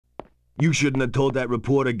You shouldn't have told that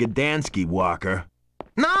reporter Gdansky, Walker.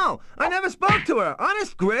 No, I never spoke to her.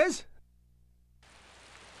 Honest, Grizz.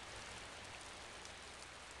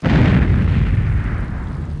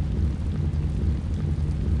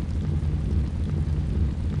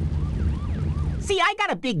 See, I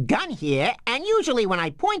got a big gun here, and usually when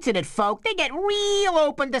I point it at folk, they get real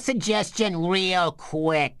open to suggestion real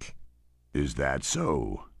quick. Is that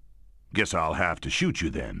so? Guess I'll have to shoot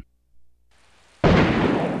you then.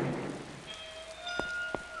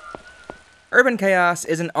 Urban Chaos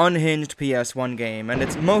is an unhinged PS1 game, and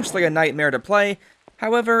it's mostly a nightmare to play.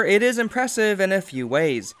 However, it is impressive in a few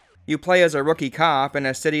ways. You play as a rookie cop in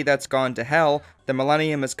a city that's gone to hell, the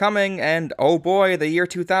millennium is coming, and oh boy, the year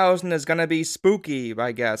 2000 is gonna be spooky,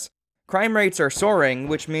 I guess. Crime rates are soaring,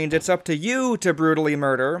 which means it's up to you to brutally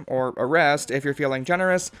murder, or arrest if you're feeling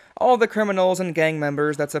generous, all the criminals and gang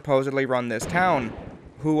members that supposedly run this town.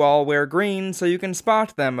 Who all wear green, so you can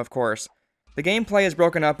spot them, of course. The gameplay is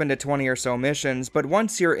broken up into 20 or so missions, but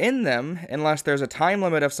once you're in them, unless there's a time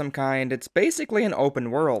limit of some kind, it's basically an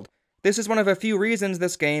open world. This is one of a few reasons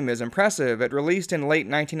this game is impressive. It released in late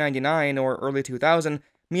 1999 or early 2000,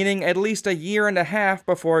 meaning at least a year and a half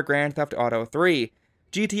before Grand Theft Auto 3.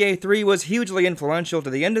 GTA 3 was hugely influential to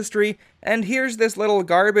the industry, and here's this little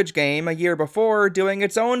garbage game a year before doing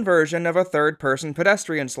its own version of a third-person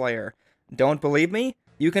pedestrian slayer. Don't believe me?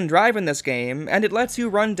 You can drive in this game, and it lets you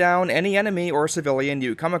run down any enemy or civilian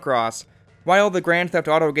you come across. While the Grand Theft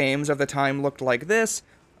Auto games of the time looked like this,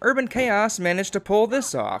 Urban Chaos managed to pull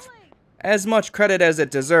this off. As much credit as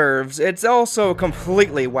it deserves, it's also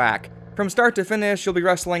completely whack. From start to finish, you'll be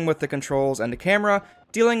wrestling with the controls and the camera,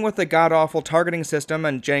 dealing with the god-awful targeting system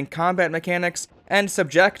and jank combat mechanics, and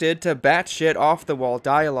subjected to batshit off-the-wall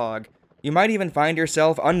dialogue. You might even find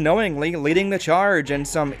yourself unknowingly leading the charge in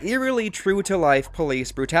some eerily true-to-life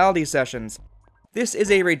police brutality sessions. This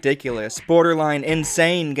is a ridiculous, borderline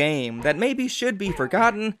insane game that maybe should be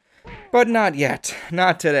forgotten, but not yet.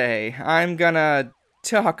 Not today. I'm gonna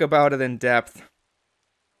talk about it in depth.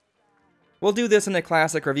 We'll do this in a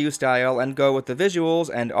classic review style and go with the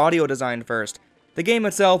visuals and audio design first. The game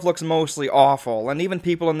itself looks mostly awful, and even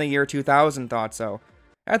people in the year 2000 thought so.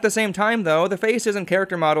 At the same time though, the faces and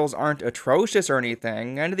character models aren't atrocious or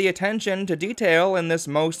anything, and the attention to detail in this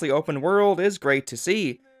mostly open world is great to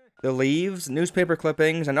see. The leaves, newspaper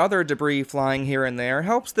clippings, and other debris flying here and there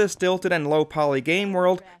helps this stilted and low-poly game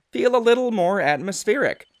world feel a little more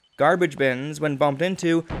atmospheric. Garbage bins, when bumped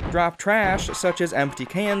into, drop trash such as empty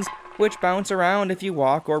cans, which bounce around if you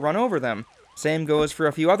walk or run over them. Same goes for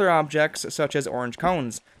a few other objects, such as orange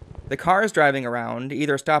cones. The cars driving around,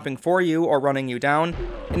 either stopping for you or running you down,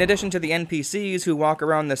 in addition to the NPCs who walk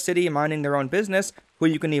around the city minding their own business, who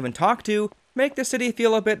you can even talk to, make the city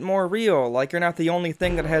feel a bit more real, like you're not the only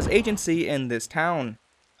thing that has agency in this town.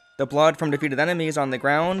 The blood from defeated enemies on the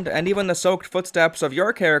ground, and even the soaked footsteps of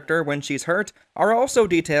your character when she's hurt, are also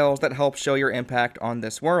details that help show your impact on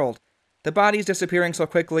this world. The bodies disappearing so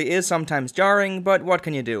quickly is sometimes jarring, but what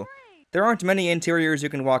can you do? There aren't many interiors you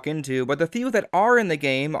can walk into, but the few that are in the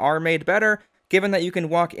game are made better, given that you can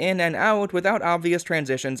walk in and out without obvious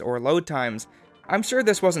transitions or load times. I'm sure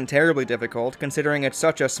this wasn't terribly difficult, considering it's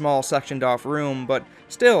such a small sectioned off room, but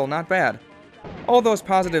still not bad. All those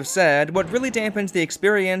positives said, what really dampens the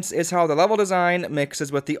experience is how the level design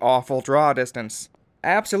mixes with the awful draw distance.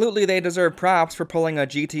 Absolutely they deserve props for pulling a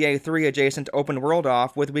GTA 3 adjacent open world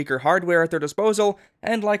off with weaker hardware at their disposal,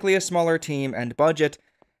 and likely a smaller team and budget.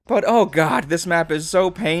 But oh god, this map is so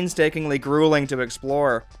painstakingly grueling to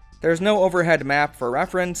explore. There's no overhead map for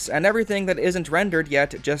reference, and everything that isn't rendered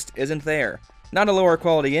yet just isn't there. Not a lower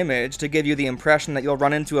quality image to give you the impression that you'll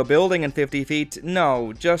run into a building in 50 feet,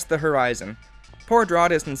 no, just the horizon. Poor draw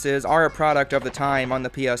distances are a product of the time on the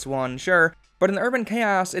PS1, sure, but in Urban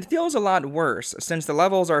Chaos it feels a lot worse, since the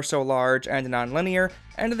levels are so large and non-linear,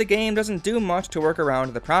 and the game doesn't do much to work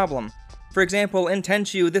around the problem. For example, in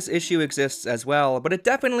Tenchu this issue exists as well, but it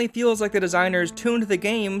definitely feels like the designers tuned the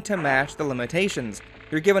game to match the limitations.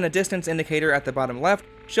 You're given a distance indicator at the bottom left,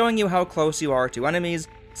 showing you how close you are to enemies,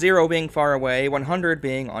 0 being far away, 100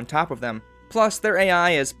 being on top of them. Plus, their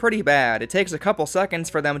AI is pretty bad. It takes a couple seconds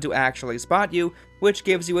for them to actually spot you, which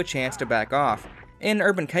gives you a chance to back off. In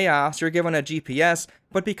Urban Chaos, you're given a GPS,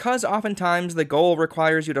 but because oftentimes the goal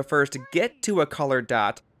requires you to first get to a colored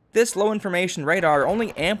dot, this low information radar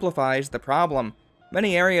only amplifies the problem.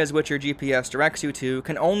 Many areas which your GPS directs you to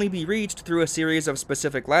can only be reached through a series of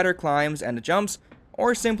specific ladder climbs and jumps,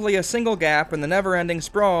 or simply a single gap in the never-ending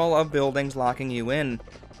sprawl of buildings locking you in.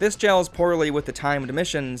 This gels poorly with the timed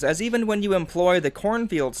missions, as even when you employ the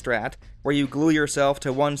cornfield strat, where you glue yourself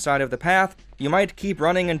to one side of the path, you might keep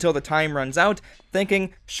running until the time runs out,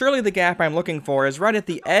 thinking, surely the gap I'm looking for is right at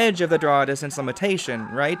the edge of the draw distance limitation,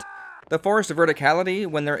 right? The forced verticality,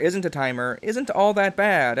 when there isn't a timer, isn't all that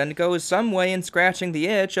bad, and goes some way in scratching the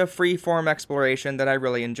itch of free-form exploration that I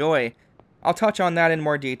really enjoy. I'll touch on that in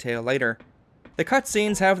more detail later. The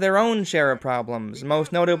cutscenes have their own share of problems,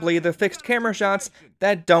 most notably the fixed camera shots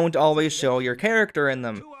that don't always show your character in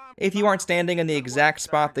them. If you aren't standing in the exact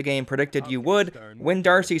spot the game predicted you would, when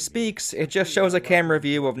Darcy speaks, it just shows a camera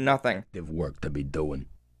view of nothing. They've work to be doing.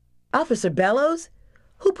 Officer Bellows?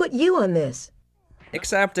 Who put you on this?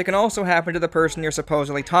 Except it can also happen to the person you're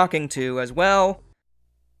supposedly talking to as well.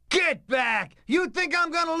 Get back! You think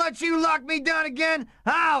I'm gonna let you lock me down again?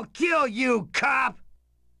 I'll kill you, cop!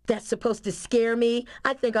 That's supposed to scare me?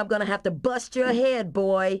 I think I'm gonna have to bust your head,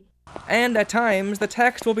 boy. And at times, the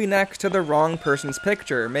text will be next to the wrong person's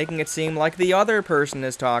picture, making it seem like the other person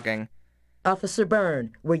is talking. Officer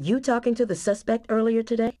Byrne, were you talking to the suspect earlier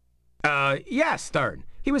today? Yeah, Stern.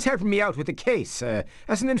 He was helping me out with the case,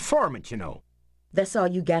 as an informant, you know. That's all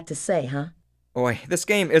you got to say, huh? Boy, this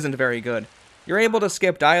game isn't very good. You're able to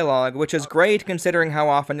skip dialogue, which is great considering how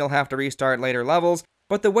often you'll have to restart later levels,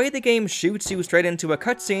 but the way the game shoots you straight into a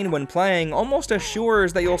cutscene when playing almost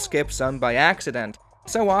assures that you'll skip some by accident.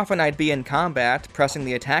 So often I'd be in combat, pressing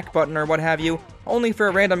the attack button or what have you, only for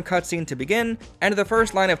a random cutscene to begin, and the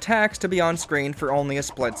first line of text to be on screen for only a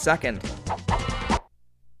split second.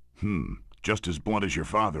 Just as blunt as your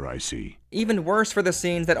father, I see. Even worse for the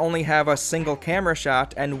scenes that only have a single camera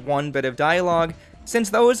shot and one bit of dialogue, since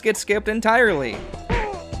those get skipped entirely.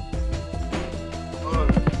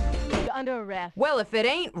 Under arrest. Well, if it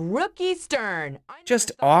ain't Rookie Stern.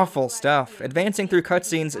 Just awful stuff. Advancing through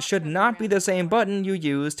cutscenes should not be the same button you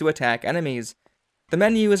use to attack enemies. The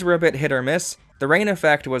menus were a bit hit or miss. The rain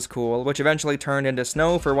effect was cool, which eventually turned into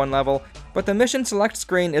snow for one level, but the mission select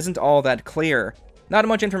screen isn't all that clear. Not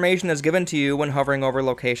much information is given to you when hovering over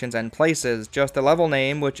locations and places, just the level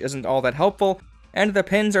name, which isn't all that helpful, and the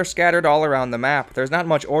pins are scattered all around the map. There's not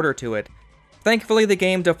much order to it. Thankfully, the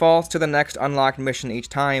game defaults to the next unlocked mission each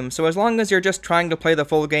time, so as long as you're just trying to play the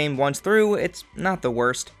full game once through, it's not the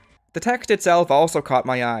worst. The text itself also caught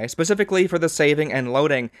my eye, specifically for the saving and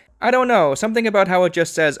loading. I don't know, something about how it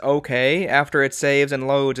just says OK after it saves and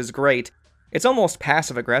loads is great. It's almost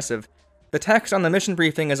passive-aggressive. The text on the mission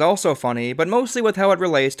briefing is also funny, but mostly with how it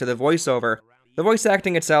relates to the voiceover. The voice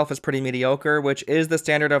acting itself is pretty mediocre, which is the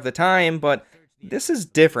standard of the time, but this is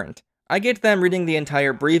different. I get them reading the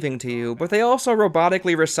entire briefing to you, but they also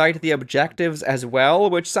robotically recite the objectives as well,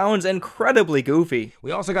 which sounds incredibly goofy.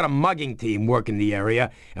 We also got a mugging team working the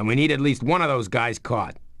area, and we need at least one of those guys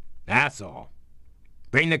caught. That's all.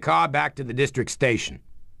 Bring the car back to the district station.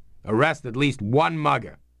 Arrest at least one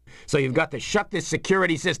mugger. So you've got to shut this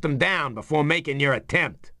security system down before making your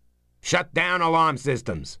attempt. Shut down alarm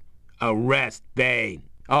systems. Arrest Bane.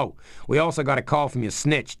 Oh, we also got a call from your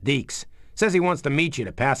snitch, Deeks. Says he wants to meet you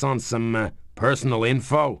to pass on some, personal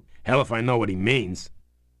info. Hell if I know what he means.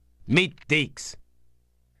 Meet Deeks.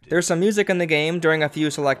 There's some music in the game during a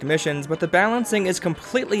few select missions, but the balancing is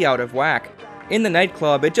completely out of whack. In the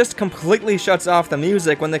nightclub, it just completely shuts off the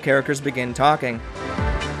music when the characters begin talking.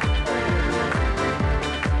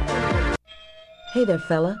 Hey there,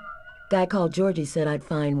 fella. Guy called Georgie said I'd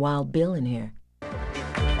find Wild Bill in here.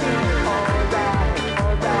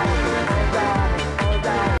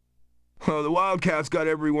 Oh, the Wildcats got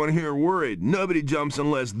everyone here worried. Nobody jumps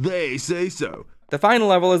unless they say so. The final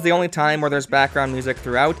level is the only time where there's background music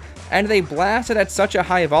throughout, and they blast it at such a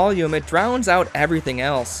high volume it drowns out everything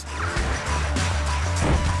else.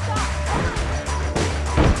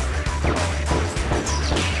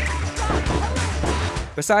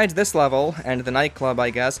 Besides this level, and the nightclub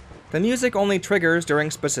I guess, the music only triggers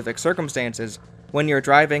during specific circumstances. When you're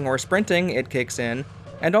driving or sprinting, it kicks in,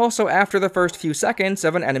 and also after the first few seconds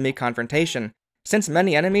of an enemy confrontation. Since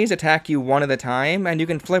many enemies attack you one at a time, and you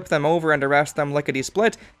can flip them over and arrest them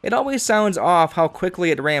lickety-split, it always sounds off how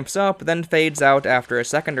quickly it ramps up, then fades out after a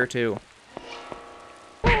second or two.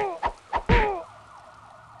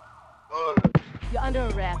 You're under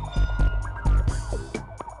arrest.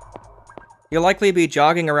 You'll likely be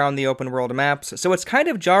jogging around the open world maps, so it's kind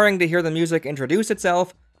of jarring to hear the music introduce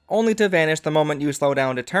itself, only to vanish the moment you slow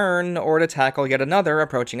down to turn, or to tackle yet another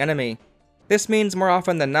approaching enemy. This means more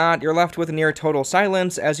often than not, you're left with near total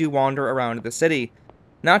silence as you wander around the city.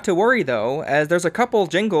 Not to worry though, as there's a couple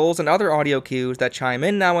jingles and other audio cues that chime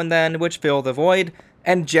in now and then which fill the void,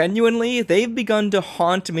 and genuinely, they've begun to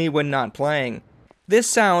haunt me when not playing. This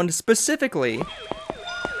sound specifically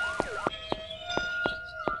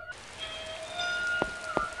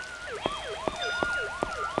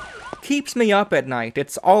keeps me up at night.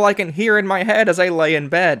 It's all I can hear in my head as I lay in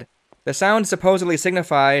bed. The sound supposedly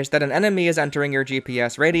signifies that an enemy is entering your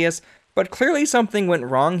GPS radius, but clearly something went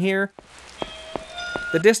wrong here.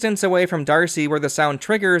 The distance away from Darcy where the sound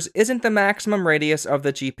triggers isn't the maximum radius of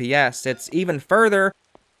the GPS, it's even further.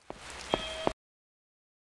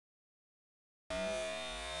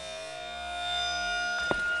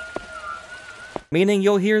 Meaning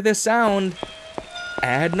you'll hear this sound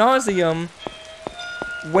ad nauseum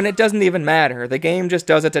when it doesn't even matter. The game just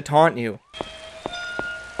does it to taunt you.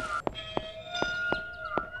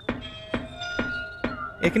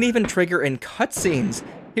 It can even trigger in cutscenes.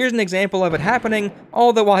 Here's an example of it happening,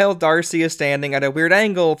 all the while Darcy is standing at a weird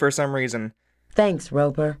angle for some reason. Thanks,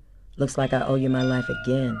 Roper. Looks like I owe you my life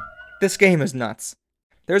again. This game is nuts.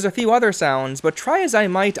 There's a few other sounds, but try as I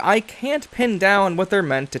might, I can't pin down what they're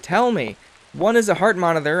meant to tell me. One is a heart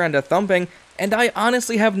monitor and a thumping, and I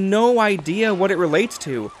honestly have no idea what it relates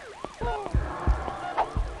to.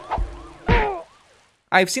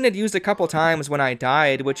 I've seen it used a couple times when I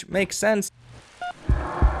died, which makes sense.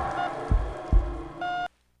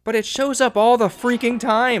 But it shows up all the freaking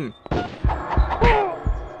time.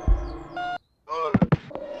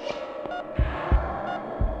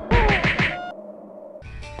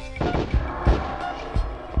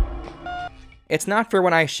 It's not for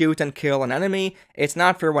when I shoot and kill an enemy, it's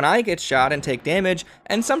not for when I get shot and take damage,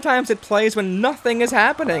 and sometimes it plays when nothing is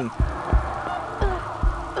happening.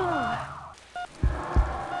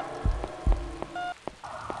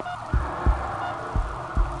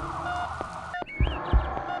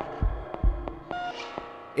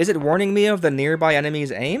 Is it warning me of the nearby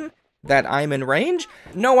enemy's aim? That I'm in range?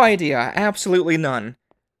 No idea, absolutely none.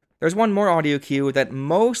 There's one more audio cue that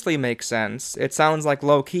mostly makes sense. It sounds like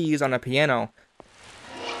low keys on a piano.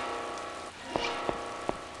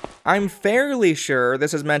 I'm fairly sure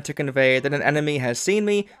this is meant to convey that an enemy has seen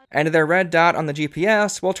me, and their red dot on the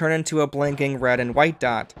GPS will turn into a blinking red and white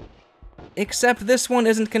dot. Except this one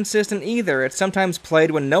isn't consistent either. It's sometimes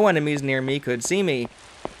played when no enemies near me could see me.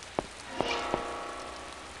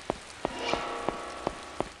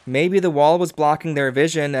 Maybe the wall was blocking their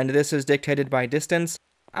vision and this is dictated by distance?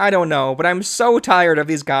 I don't know, but I'm so tired of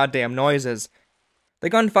these goddamn noises. The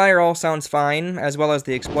gunfire all sounds fine, as well as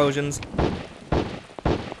the explosions.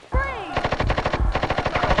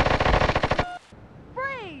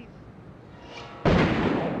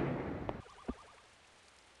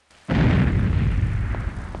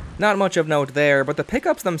 Not much of note there, but the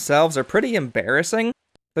pickups themselves are pretty embarrassing.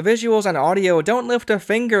 The visuals and audio don't lift a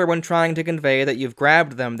finger when trying to convey that you've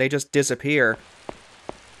grabbed them, they just disappear.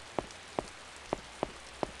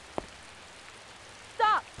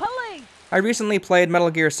 Stop! Police! I recently played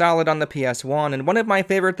Metal Gear Solid on the PS1, and one of my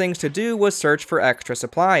favorite things to do was search for extra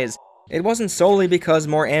supplies. It wasn't solely because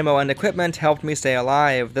more ammo and equipment helped me stay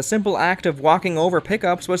alive. The simple act of walking over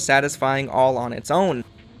pickups was satisfying all on its own.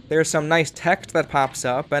 There's some nice text that pops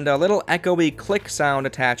up, and a little echoey click sound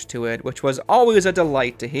attached to it, which was always a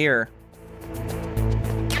delight to hear.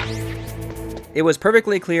 It was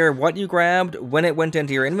perfectly clear what you grabbed, when it went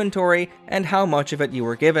into your inventory, and how much of it you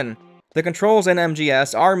were given. The controls in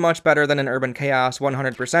MGS are much better than in Urban Chaos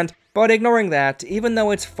 100%, but ignoring that, even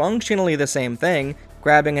though it's functionally the same thing,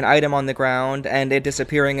 grabbing an item on the ground and it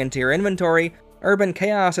disappearing into your inventory, Urban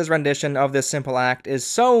Chaos's rendition of this simple act is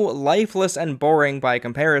so lifeless and boring by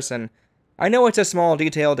comparison. I know it's a small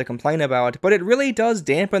detail to complain about, but it really does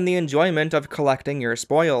dampen the enjoyment of collecting your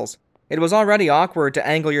spoils. It was already awkward to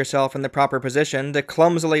angle yourself in the proper position to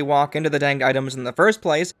clumsily walk into the danged items in the first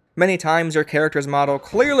place, many times your character's model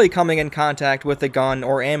clearly coming in contact with the gun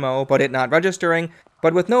or ammo but it not registering,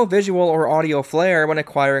 but with no visual or audio flair when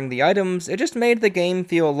acquiring the items, it just made the game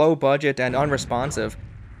feel low budget and unresponsive.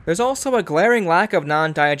 There's also a glaring lack of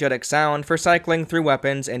non-diegetic sound for cycling through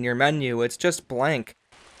weapons in your menu, it's just blank.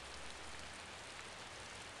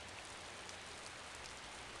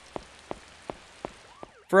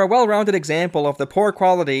 For a well-rounded example of the poor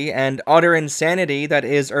quality and utter insanity that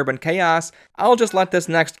is Urban Chaos, I'll just let this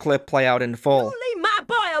next clip play out in full. You leave my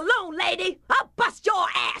boy alone, lady! I'll bust your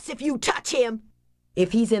ass if you touch him!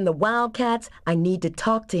 If he's in the Wildcats, I need to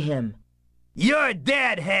talk to him. You're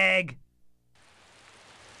dead, hag!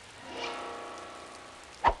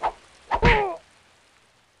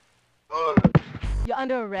 You're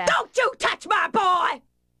under arrest. Don't you touch my boy!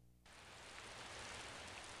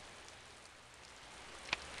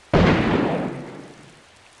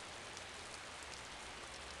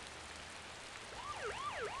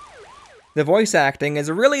 The voice acting is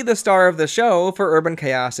really the star of the show for Urban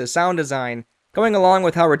Chaos's sound design. Going along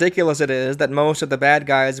with how ridiculous it is that most of the bad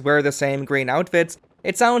guys wear the same green outfits,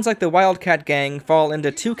 it sounds like the Wildcat gang fall into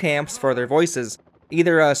two camps for their voices.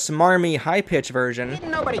 Either a smarmy, high-pitched version... Didn't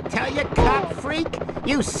nobody tell you, cop freak?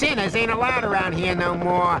 You sinners ain't allowed around here no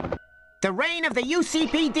more. The reign of the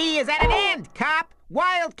UCPD is at an end, cop!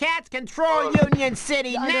 Wildcats control Union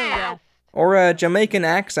City now! Or a Jamaican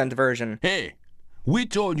accent version. Hey, we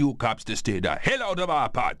told you cops to stay the hell out of our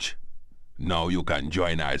patch. Now you can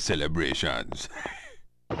join our celebrations.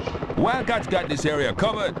 Wildcats got this area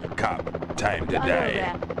covered, cop. Time to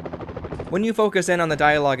die. When you focus in on the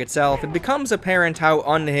dialogue itself, it becomes apparent how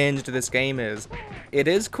unhinged this game is. It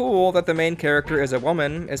is cool that the main character is a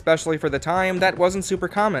woman, especially for the time that wasn't super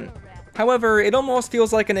common. However, it almost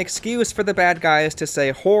feels like an excuse for the bad guys to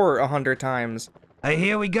say whore 100 times. I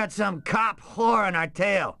hear we got some cop whore on our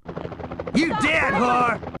tail. You dead,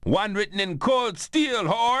 whore! One written in cold steel,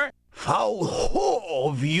 whore! Foul whore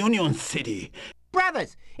of Union City.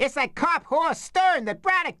 Brothers, it's that cop whore Stern that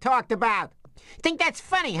Braddock talked about. Think that's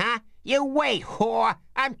funny, huh? You wait, whore.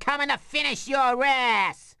 I'm coming to finish your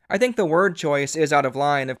ass. I think the word choice is out of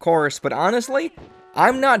line, of course, but honestly,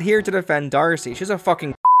 I'm not here to defend Darcy. She's a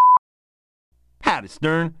fucking Howdy,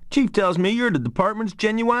 Stern. Chief tells me you're the department's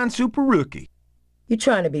genuine super rookie. You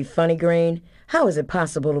trying to be funny, Green? How is it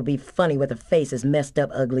possible to be funny with a face as messed up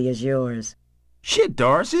ugly as yours? Shit,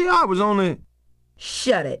 Darcy, I was only...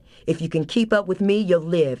 Shut it. If you can keep up with me, you'll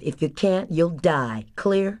live. If you can't, you'll die.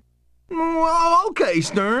 Clear? Well, okay,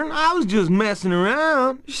 Stern. I was just messing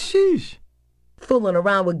around. Sheesh. Fooling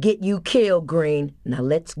around will get you killed, Green. Now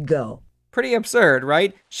let's go. Pretty absurd,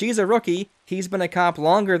 right? She's a rookie, he's been a cop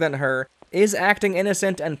longer than her, is acting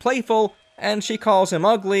innocent and playful, and she calls him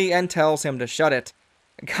ugly and tells him to shut it.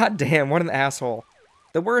 God damn, what an asshole.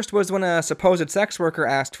 The worst was when a supposed sex worker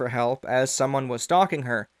asked for help as someone was stalking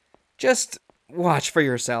her. Just watch for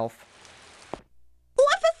yourself.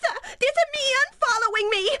 Officer, there's a man following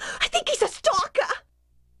me. I think he's a stalker.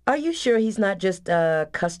 Are you sure he's not just a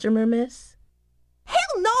customer, miss?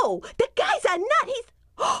 Hell no! The guy's a nut. He's...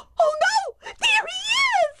 Oh no! There he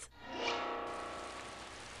is!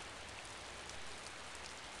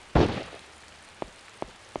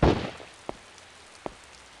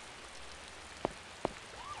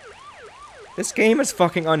 This game is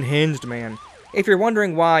fucking unhinged, man. If you're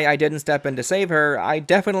wondering why I didn't step in to save her, I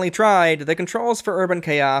definitely tried. The controls for Urban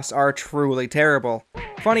Chaos are truly terrible.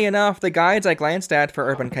 Funny enough, the guides I glanced at for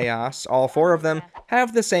Urban Chaos, all 4 of them,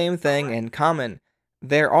 have the same thing in common.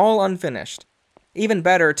 They're all unfinished. Even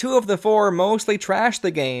better, 2 of the 4 mostly trash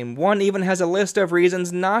the game. One even has a list of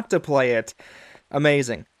reasons not to play it.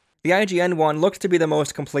 Amazing. The IGN one looked to be the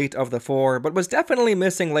most complete of the 4, but was definitely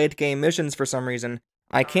missing late-game missions for some reason.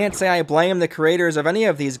 I can't say I blame the creators of any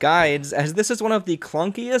of these guides, as this is one of the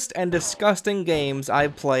clunkiest and disgusting games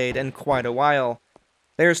I've played in quite a while.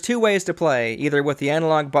 There's 2 ways to play, either with the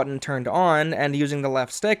analog button turned on and using the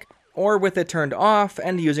left stick, or with it turned off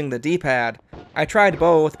and using the D-pad. I tried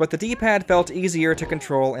both, but the D-pad felt easier to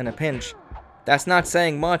control in a pinch. That's not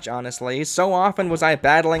saying much, honestly. So often was I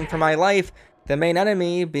battling for my life, the main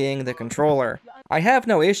enemy being the controller. I have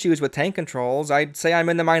no issues with tank controls. I'd say I'm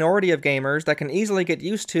in the minority of gamers that can easily get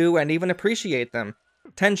used to and even appreciate them.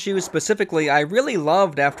 Tenshu specifically, I really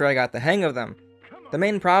loved after I got the hang of them. The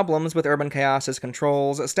main problems with Urban Chaos's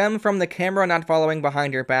controls stem from the camera not following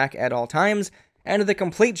behind your back at all times, and the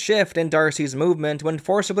complete shift in Darcy's movement when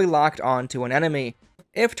forcibly locked onto an enemy.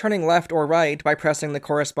 If turning left or right by pressing the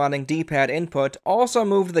corresponding D-pad input also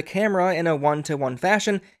moved the camera in a one-to-one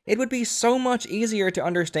fashion, it would be so much easier to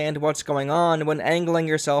understand what's going on when angling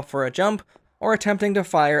yourself for a jump or attempting to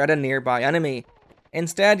fire at a nearby enemy.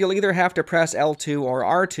 Instead, you'll either have to press L2 or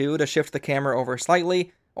R2 to shift the camera over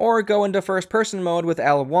slightly, or go into first-person mode with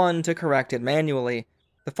L1 to correct it manually.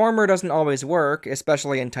 The former doesn't always work,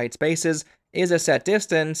 especially in tight spaces, is a set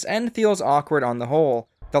distance, and feels awkward on the whole.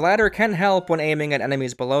 The latter can help when aiming at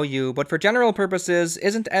enemies below you, but for general purposes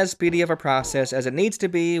isn't as speedy of a process as it needs to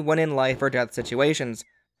be when in life or death situations.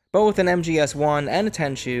 Both in MGS1 and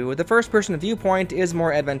Tenshu, the first-person viewpoint is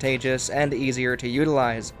more advantageous and easier to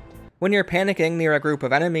utilize. When you're panicking near a group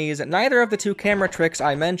of enemies, neither of the 2 camera tricks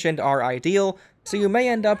I mentioned are ideal, so you may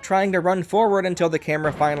end up trying to run forward until the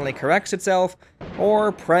camera finally corrects itself,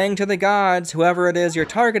 or praying to the gods whoever it is you're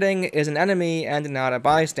targeting is an enemy and not a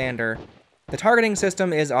bystander. The targeting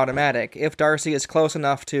system is automatic. If Darcy is close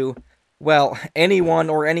enough to, well, anyone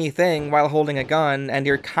or anything while holding a gun, and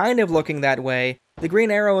you're kind of looking that way, the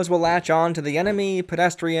green arrows will latch on to the enemy,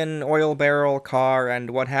 pedestrian, oil barrel, car, and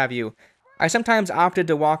what have you. I sometimes opted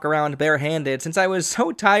to walk around barehanded since I was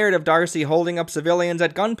so tired of Darcy holding up civilians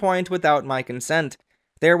at gunpoint without my consent.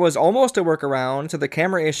 There was almost a workaround to the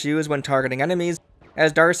camera issues when targeting enemies,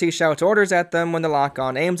 as Darcy shouts orders at them when the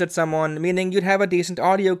lock-on aims at someone, meaning you'd have a decent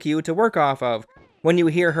audio cue to work off of. When you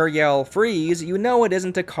hear her yell, "freeze," you know it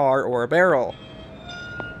isn't a car or a barrel.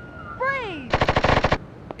 Freeze!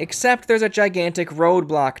 Except there's a gigantic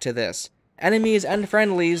roadblock to this. Enemies and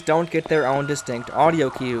friendlies don't get their own distinct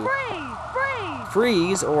audio cue.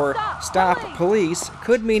 Freeze, or stop police,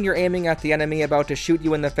 could mean you're aiming at the enemy about to shoot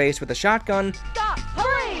you in the face with a shotgun, Stop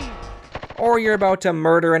police! or you're about to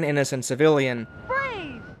murder an innocent civilian.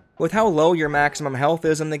 Freeze! With how low your maximum health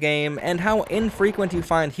is in the game, and how infrequent you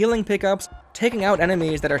find healing pickups, taking out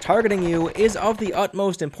enemies that are targeting you is of the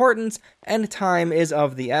utmost importance, and time is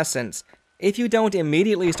of the essence. If you don't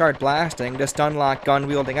immediately start blasting to stun-lock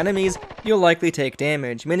gun-wielding enemies, you'll likely take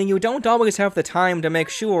damage, meaning you don't always have the time to make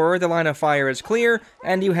sure the line of fire is clear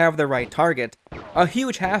and you have the right target. A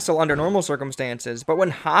huge hassle under normal circumstances, but when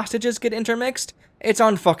hostages get intermixed, it's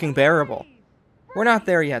unfucking bearable. We're not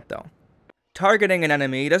there yet, though. Targeting an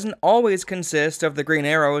enemy doesn't always consist of the green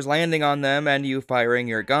arrows landing on them and you firing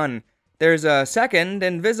your gun. There's a second,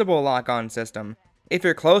 invisible lock-on system. If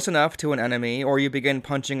you're close enough to an enemy, or you begin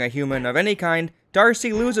punching a human of any kind,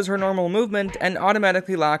 Darcy loses her normal movement and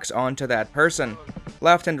automatically locks onto that person.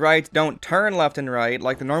 Left and right don't turn left and right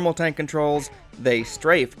like the normal tank controls, they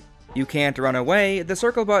strafe. You can't run away, the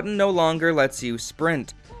circle button no longer lets you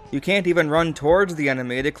sprint. You can't even run towards the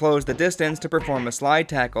enemy to close the distance to perform a slide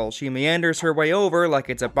tackle, she meanders her way over like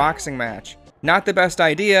it's a boxing match. Not the best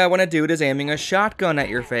idea when a dude is aiming a shotgun at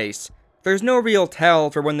your face. There's no real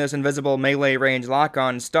tell for when this invisible melee range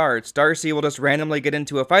lock-on starts. Darcy will just randomly get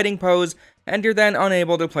into a fighting pose, and you're then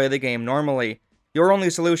unable to play the game normally. Your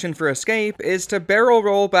only solution for escape is to barrel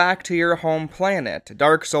roll back to your home planet,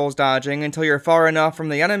 Dark Souls dodging until you're far enough from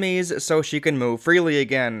the enemies so she can move freely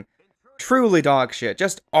again. Truly dog shit,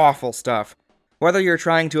 just awful stuff. Whether you're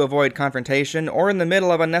trying to avoid confrontation or in the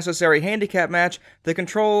middle of a necessary handicap match, the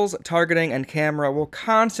controls, targeting, and camera will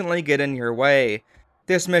constantly get in your way.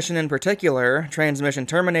 This mission in particular, Transmission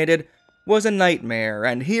Terminated, was a nightmare,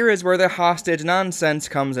 and here is where the hostage nonsense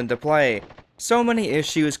comes into play. So many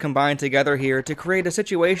issues combined together here to create a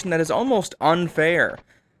situation that is almost unfair.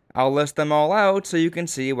 I'll list them all out so you can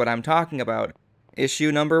see what I'm talking about.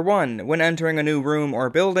 Issue number 1. When entering a new room or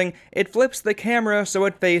building, it flips the camera so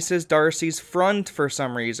it faces Darcy's front for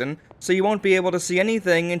some reason, so you won't be able to see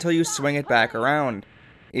anything until you swing it back around.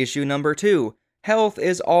 Issue number 2. Health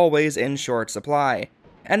is always in short supply.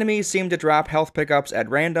 Enemies seem to drop health pickups at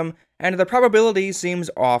random, and the probability seems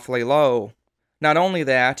awfully low. Not only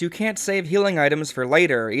that, you can't save healing items for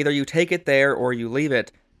later, either you take it there or you leave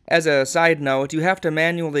it. As a side note, you have to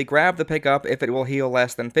manually grab the pickup if it will heal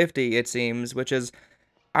less than 50, it seems, which is,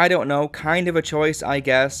 I don't know, kind of a choice, I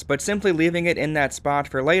guess, but simply leaving it in that spot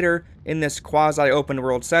for later, in this quasi-open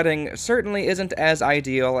world setting, certainly isn't as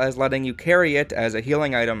ideal as letting you carry it as a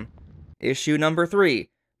healing item. Issue number 3.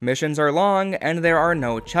 Missions are long, and there are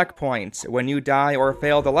no checkpoints. When you die or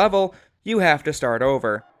fail the level, you have to start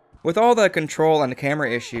over. With all the control and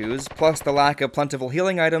camera issues, plus the lack of plentiful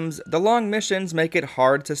healing items, the long missions make it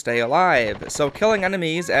hard to stay alive, so killing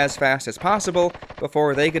enemies as fast as possible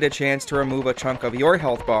before they get a chance to remove a chunk of your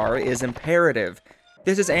health bar is imperative.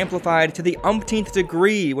 This is amplified to the umpteenth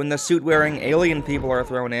degree when the suit-wearing alien people are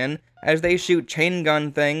thrown in, as they shoot chain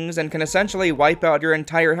gun things and can essentially wipe out your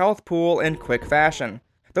entire health pool in quick fashion.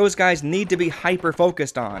 Those guys need to be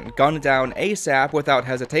hyper-focused on, gunned down ASAP without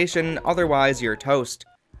hesitation, otherwise you're toast.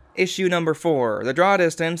 Issue number 4. The draw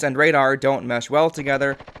distance and radar don't mesh well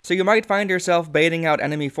together, so you might find yourself baiting out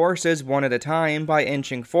enemy forces one at a time by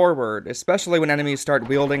inching forward, especially when enemies start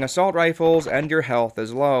wielding assault rifles and your health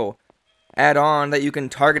is low. Add on that you can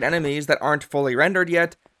target enemies that aren't fully rendered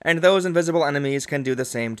yet, and those invisible enemies can do the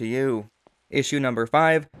same to you. Issue number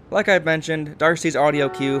 5. Like I've mentioned, Darcy's audio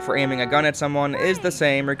cue for aiming a gun at someone is the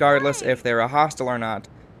same regardless if they're a hostile or not.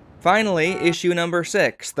 Finally, issue number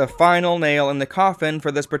 6, the final nail in the coffin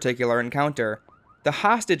for this particular encounter. The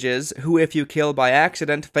hostages, who if you kill by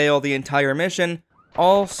accident fail the entire mission,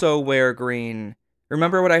 also wear green.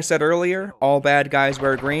 Remember what I said earlier? All bad guys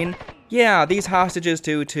wear green? Yeah, these hostages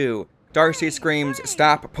do too. Darcy screams,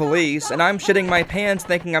 "Stop police," and I'm shitting my pants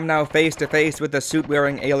thinking I'm now face to face with the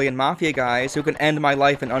suit-wearing alien mafia guys who can end my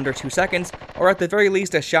life in under 2 seconds, or at the very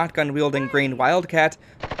least a shotgun-wielding green wildcat.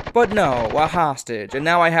 But no, a hostage, and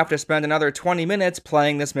now I have to spend another 20 minutes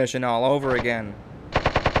playing this mission all over again.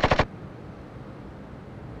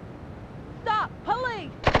 Stop!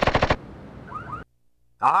 Police!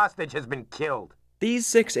 A hostage has been killed. These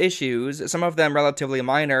 6 issues, some of them relatively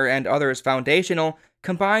minor and others foundational,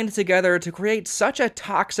 combined together to create such a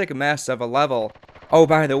toxic mess of a level. Oh,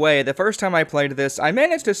 by the way, the first time I played this, I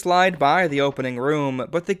managed to slide by the opening room,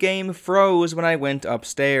 but the game froze when I went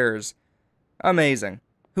upstairs. Amazing.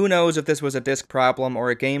 Who knows if this was a disc problem or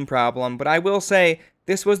a game problem, but I will say,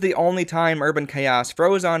 this was the only time Urban Chaos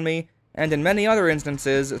froze on me, and in many other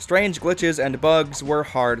instances, strange glitches and bugs were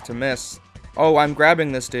hard to miss. Oh, I'm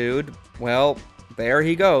grabbing this dude. Well, there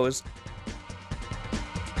he goes.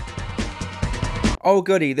 Oh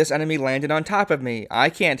goody, this enemy landed on top of me.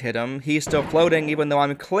 I can't hit him. He's still floating even though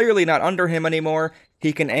I'm clearly not under him anymore.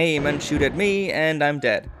 He can aim and shoot at me, and I'm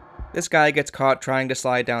dead. This guy gets caught trying to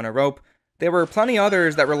slide down a rope. There were plenty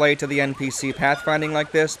others that relate to the NPC pathfinding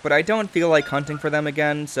like this, but I don't feel like hunting for them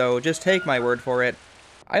again, so just take my word for it.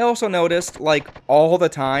 I also noticed, like, all the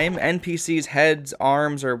time, NPCs' heads,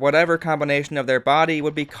 arms, or whatever combination of their body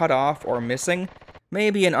would be cut off or missing.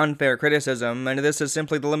 Maybe an unfair criticism, and this is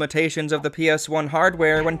simply the limitations of the PS1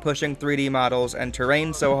 hardware when pushing 3D models and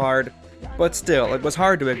terrain so hard, but still, it was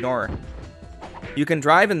hard to ignore. You can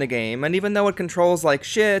drive in the game, and even though it controls like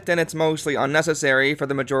shit and it's mostly unnecessary for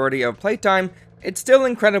the majority of playtime, it's still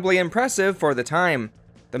incredibly impressive for the time.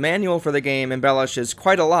 The manual for the game embellishes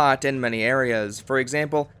quite a lot in many areas. For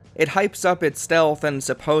example, it hypes up its stealth and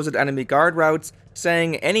supposed enemy guard routes,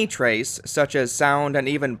 saying any trace, such as sound and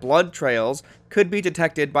even blood trails, could be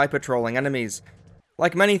detected by patrolling enemies.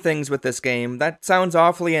 Like many things with this game, that sounds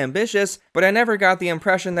awfully ambitious, but I never got the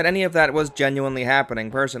impression that any of that was genuinely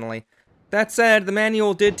happening personally. That said, the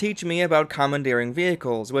manual did teach me about commandeering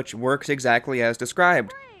vehicles, which works exactly as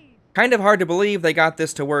described. Kind of hard to believe they got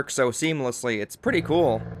this to work so seamlessly. It's pretty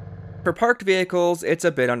cool. For parked vehicles, it's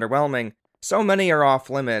a bit underwhelming. So many are off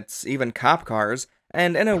limits, even cop cars,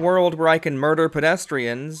 and in a world where I can murder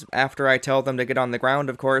pedestrians, after I tell them to get on the ground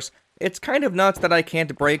of course, it's kind of nuts that I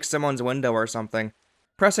can't break someone's window or something.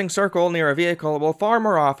 Pressing circle near a vehicle will far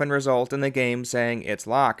more often result in the game saying it's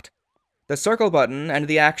locked. The circle button and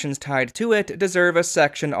the actions tied to it deserve a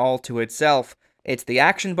section all to itself. It's the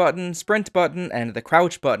action button, sprint button, and the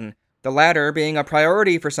crouch button. The latter being a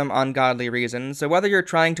priority for some ungodly reason, so whether you're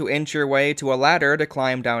trying to inch your way to a ladder to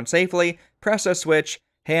climb down safely, press a switch,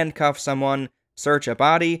 handcuff someone, search a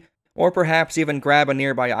body, or perhaps even grab a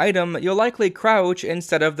nearby item, you'll likely crouch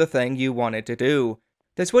instead of the thing you wanted to do.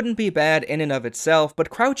 This wouldn't be bad in and of itself, but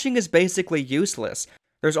crouching is basically useless.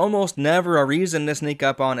 There's almost never a reason to sneak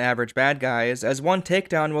up on average bad guys, as one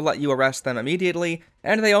takedown will let you arrest them immediately,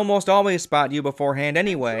 and they almost always spot you beforehand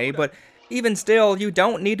anyway, but even still, you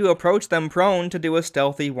don't need to approach them prone to do a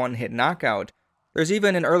stealthy one-hit knockout. There's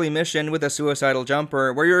even an early mission with a suicidal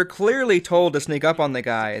jumper where you're clearly told to sneak up on the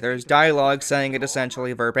guy. There's dialogue saying it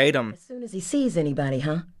essentially verbatim. As soon as he sees anybody,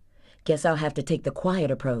 huh? Guess I'll have to take the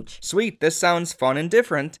quiet approach. Sweet, this sounds fun and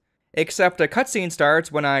different. Except a cutscene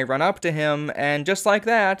starts when I run up to him, and just like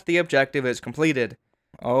that, the objective is completed.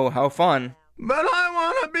 Oh, how fun. But I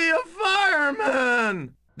want to be a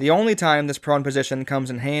fireman! The only time this prone position comes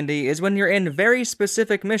in handy is when you're in very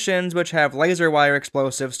specific missions which have laser wire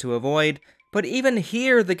explosives to avoid, but even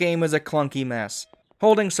here the game is a clunky mess.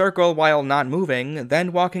 Holding circle while not moving,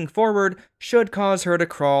 then walking forward, should cause her to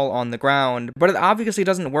crawl on the ground, but it obviously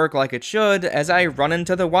doesn't work like it should, as I run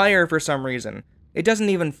into the wire for some reason. It doesn't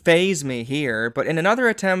even faze me here, but in another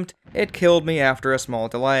attempt, it killed me after a small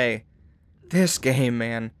delay. This game,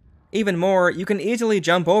 man. Even more, you can easily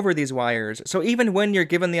jump over these wires, so even when you're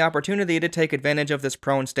given the opportunity to take advantage of this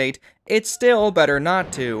prone state, it's still better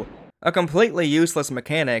not to. A completely useless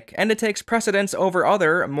mechanic, and it takes precedence over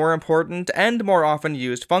other, more important, and more often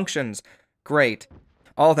used functions. Great.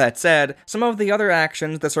 All that said, some of the other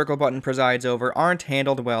actions the circle button presides over aren't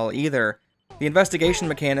handled well either. The investigation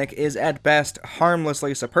mechanic is at best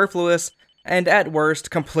harmlessly superfluous, and at worst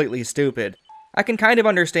completely stupid. I can kind of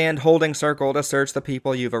understand holding circle to search the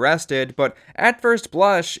people you've arrested, but at first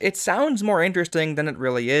blush, it sounds more interesting than it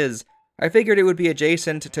really is. I figured it would be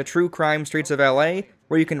adjacent to true crime streets of LA,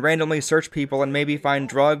 where you can randomly search people and maybe find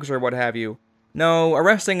drugs or what have you. No,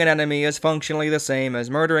 arresting an enemy is functionally the same as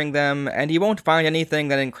murdering them, and you won't find anything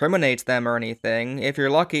that incriminates them or anything. If you're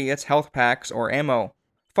lucky, it's health packs or ammo.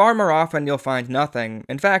 Far more often, you'll find nothing.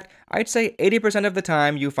 In fact, I'd say 80% of the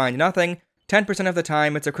time you find nothing, 10% of the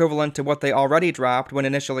time it's equivalent to what they already dropped when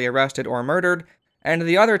initially arrested or murdered, and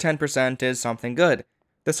the other 10% is something good.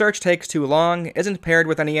 The search takes too long, isn't paired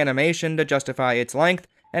with any animation to justify its length,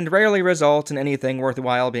 and rarely results in anything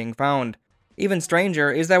worthwhile being found. Even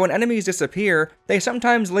stranger is that when enemies disappear, they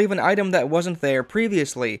sometimes leave an item that wasn't there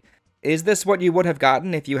previously. Is this what you would have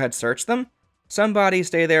gotten if you had searched them? Some bodies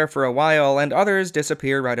stay there for a while, and others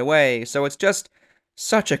disappear right away, so it's just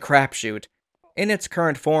such a crapshoot. In its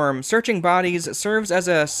current form, searching bodies serves as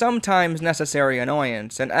a sometimes necessary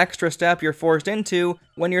annoyance, an extra step you're forced into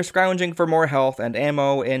when you're scrounging for more health and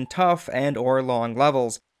ammo in tough and/or long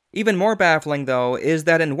levels. Even more baffling, though, is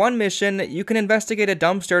that in one mission, you can investigate a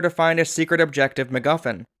dumpster to find a secret objective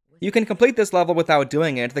MacGuffin. You can complete this level without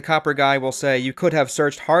doing it. The copper guy will say you could have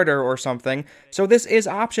searched harder or something, so this is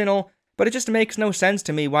optional, but it just makes no sense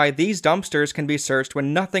to me why these dumpsters can be searched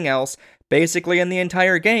when nothing else, basically in the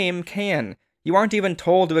entire game, can. You aren't even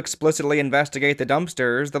told to explicitly investigate the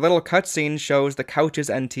dumpsters. The little cutscene shows the couches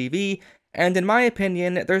and TV, and in my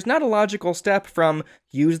opinion, there's not a logical step from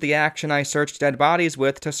use the action I searched dead bodies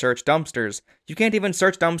with to search dumpsters. You can't even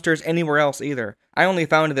search dumpsters anywhere else either. I only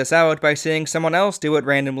found this out by seeing someone else do it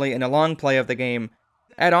randomly in a long play of the game.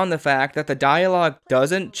 Add on the fact that the dialogue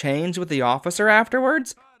doesn't change with the officer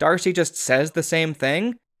afterwards? Darcy just says the same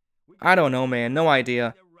thing? I don't know, man, no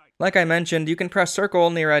idea. Like I mentioned, you can press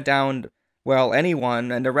circle near a downed, well,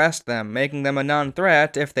 anyone, and arrest them, making them a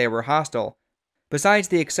non-threat if they were hostile. Besides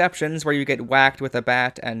the exceptions where you get whacked with a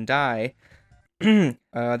bat and die, the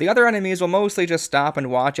other enemies will mostly just stop and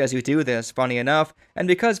watch as you do this, funny enough, and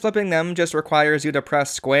because flipping them just requires you to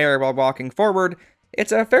press square while walking forward,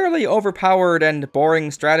 it's a fairly overpowered and boring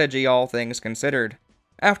strategy, all things considered.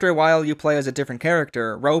 After a while, you play as a different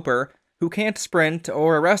character, Roper, who can't sprint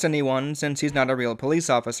or arrest anyone since he's not a real police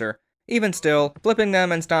officer. Even still, flipping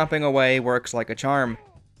them and stomping away works like a charm.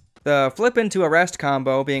 The flip into arrest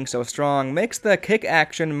combo being so strong makes the kick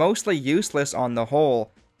action mostly useless on the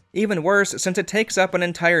whole. Even worse, since it takes up an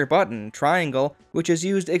entire button, triangle, which is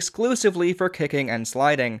used exclusively for kicking and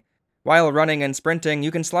sliding. While running and sprinting,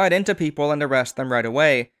 you can slide into people and arrest them right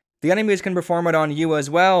away. The enemies can perform it on you as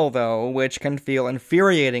well, though, which can feel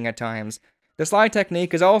infuriating at times. The slide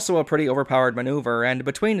technique is also a pretty overpowered maneuver, and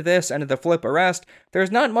between this and the flip arrest,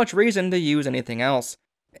 there's not much reason to use anything else.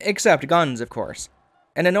 Except guns, of course.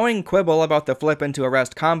 An annoying quibble about the flip into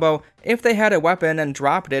arrest combo, if they had a weapon and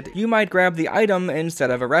dropped it, you might grab the item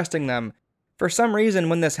instead of arresting them. For some reason,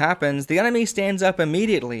 when this happens, the enemy stands up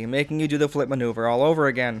immediately, making you do the flip maneuver all over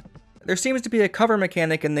again. There seems to be a cover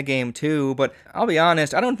mechanic in the game too, but I'll be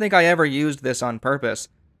honest, I don't think I ever used this on purpose.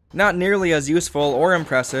 Not nearly as useful or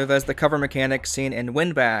impressive as the cover mechanic seen in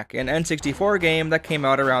Windback, an N64 game that came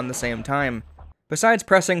out around the same time. Besides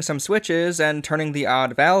pressing some switches and turning the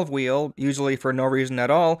odd valve wheel, usually for no reason at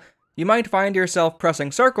all, you might find yourself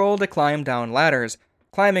pressing circle to climb down ladders.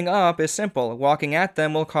 Climbing up is simple, walking at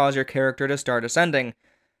them will cause your character to start ascending.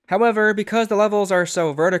 However, because the levels are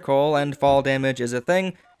so vertical and fall damage is a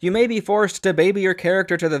thing, you may be forced to baby your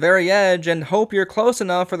character to the very edge and hope you're close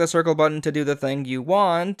enough for the circle button to do the thing you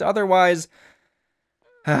want, otherwise...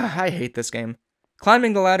 I hate this game.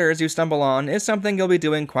 Climbing the ladders you stumble on is something you'll be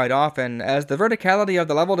doing quite often, as the verticality of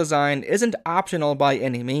the level design isn't optional by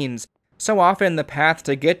any means. So often the path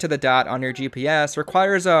to get to the dot on your GPS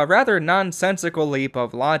requires a rather nonsensical leap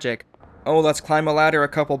of logic. Oh, let's climb a ladder a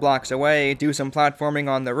couple blocks away, do some platforming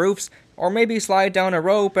on the roofs, or maybe slide down a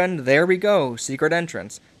rope and there we go, secret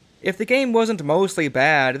entrance. If the game wasn't mostly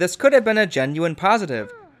bad, this could have been a genuine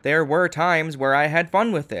positive. There were times where I had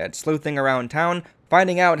fun with it, sleuthing around town,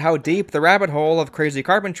 finding out how deep the rabbit hole of crazy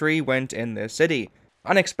carpentry went in this city.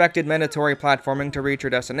 Unexpected mandatory platforming to reach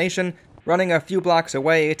your destination, running a few blocks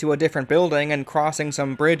away to a different building and crossing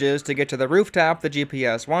some bridges to get to the rooftop the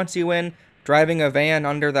GPS wants you in, driving a van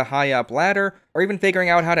under the high-up ladder, or even figuring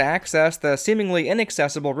out how to access the seemingly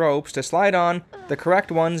inaccessible ropes to slide on, the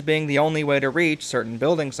correct ones being the only way to reach certain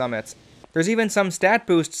building summits. There's even some stat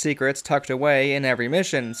boost secrets tucked away in every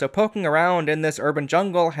mission, so poking around in this urban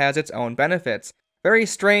jungle has its own benefits. Very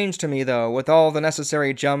strange to me, though, with all the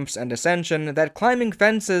necessary jumps and ascension, that climbing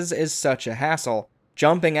fences is such a hassle.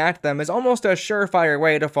 Jumping at them is almost a surefire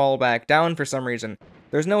way to fall back down for some reason.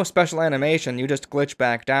 There's no special animation, you just glitch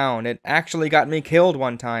back down. It actually got me killed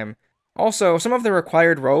one time. Also, some of the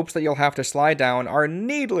required ropes that you'll have to slide down are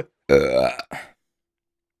needless. I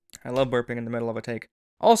love burping in the middle of a take.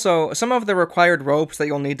 Also, some of the required ropes that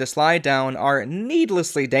you'll need to slide down are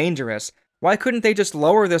needlessly dangerous. Why couldn't they just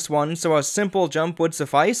lower this one so a simple jump would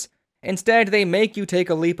suffice? Instead, they make you take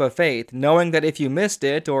a leap of faith, knowing that if you missed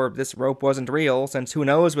it, or this rope wasn't real, since who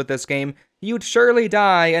knows with this game, you'd surely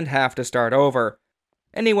die and have to start over.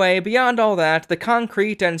 Anyway, beyond all that, the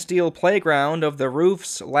concrete and steel playground of the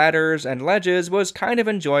roofs, ladders, and ledges was kind of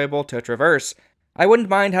enjoyable to traverse. I wouldn't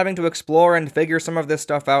mind having to explore and figure some of this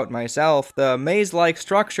stuff out myself. The maze-like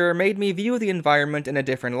structure made me view the environment in a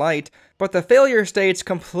different light, but the failure states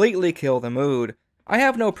completely kill the mood. I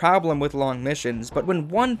have no problem with long missions, but when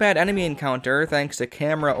one bad enemy encounter, thanks to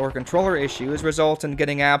camera or controller issues, results in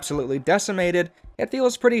getting absolutely decimated, it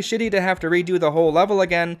feels pretty shitty to have to redo the whole level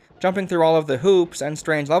again, jumping through all of the hoops and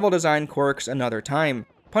strange level design quirks another time.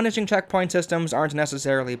 Punishing checkpoint systems aren't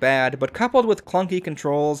necessarily bad, but coupled with clunky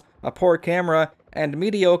controls, a poor camera, and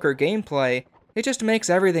mediocre gameplay, it just makes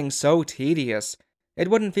everything so tedious. It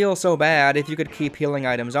wouldn't feel so bad if you could keep healing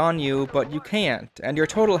items on you, but you can't, and your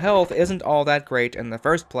total health isn't all that great in the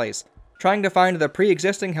first place. Trying to find the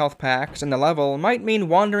pre-existing health packs in the level might mean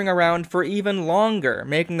wandering around for even longer,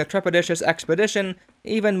 making the trepidatious expedition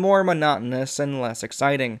even more monotonous and less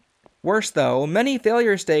exciting. Worse though, many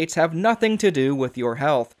failure states have nothing to do with your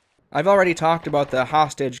health. I've already talked about the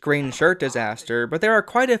hostage green shirt disaster, but there are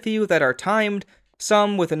quite a few that are timed,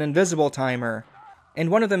 some with an invisible timer. In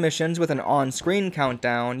one of the missions with an on-screen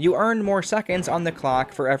countdown, you earn more seconds on the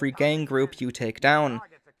clock for every gang group you take down.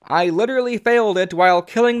 I literally failed it while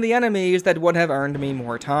killing the enemies that would have earned me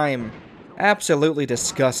more time. Absolutely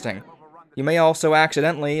disgusting. You may also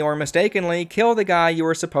accidentally or mistakenly kill the guy you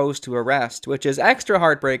were supposed to arrest, which is extra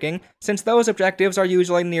heartbreaking since those objectives are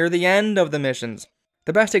usually near the end of the missions.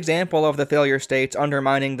 The best example of the failure states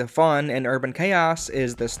undermining the fun in Urban Chaos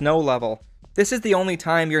is the snow level. This is the only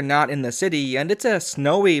time you're not in the city, and it's a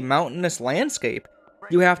snowy, mountainous landscape.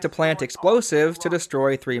 You have to plant explosives to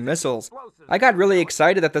destroy 3 missiles. I got really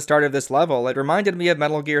excited at the start of this level. It reminded me of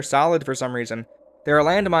Metal Gear Solid for some reason. There are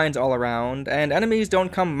landmines all around, and enemies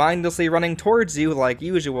don't come mindlessly running towards you like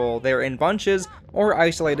usual. They're in bunches or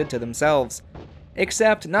isolated to themselves.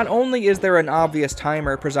 Except, not only is there an obvious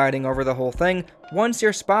timer presiding over the whole thing, once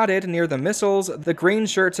you're spotted near the missiles, the green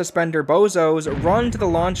shirt suspender bozos run to the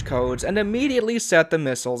launch codes and immediately set the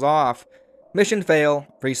missiles off. Mission fail,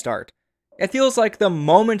 restart. It feels like the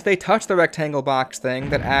moment they touch the rectangle box thing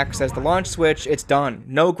that acts as the launch switch, it's done.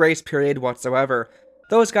 No grace period whatsoever.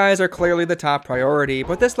 Those guys are clearly the top priority,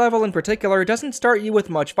 but this level in particular doesn't start you with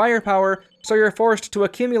much firepower, so you're forced to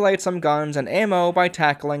accumulate some guns and ammo by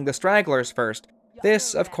tackling the stragglers first.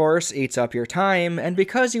 This, of course, eats up your time, and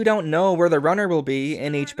because you don't know where the runner will be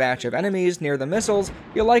in each batch of enemies near the missiles,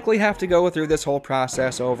 you'll likely have to go through this whole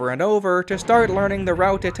process over and over to start learning the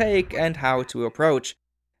route to take and how to approach.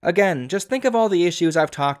 Again, just think of all the issues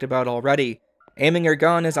I've talked about already. Aiming your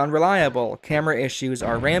gun is unreliable, camera issues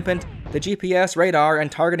are rampant, the GPS, radar,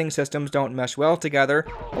 and targeting systems don't mesh well together,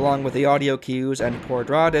 along with the audio cues and poor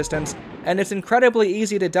draw distance, and it's incredibly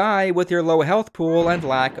easy to die with your low health pool and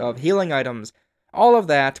lack of healing items. All of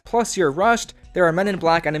that, plus you're rushed, there are men in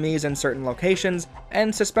black enemies in certain locations,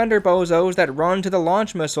 and suspender bozos that run to the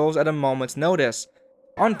launch missiles at a moment's notice.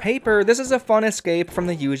 On paper, this is a fun escape from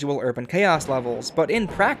the usual Urban Chaos levels, but in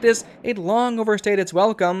practice, it long overstayed its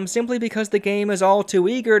welcome simply because the game is all too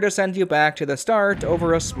eager to send you back to the start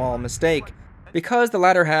over a small mistake. Because the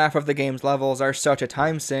latter half of the game's levels are such a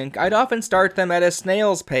time sink, I'd often start them at a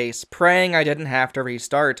snail's pace, praying I didn't have to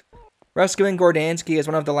restart. Rescuing Gordansky is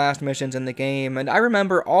one of the last missions in the game, and I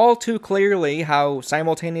remember all too clearly how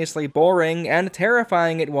simultaneously boring and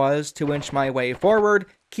terrifying it was to inch my way forward,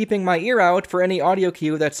 keeping my ear out for any audio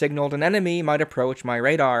cue that signaled an enemy might approach my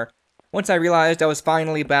radar. Once I realized I was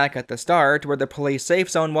finally back at the start, where the police safe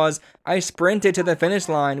zone was, I sprinted to the finish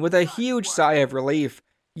line with a huge sigh of relief.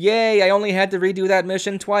 Yay, I only had to redo that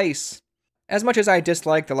mission twice. As much as I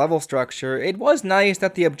disliked the level structure, it was nice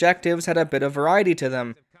that the objectives had a bit of variety to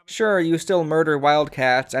them. Sure, you still murder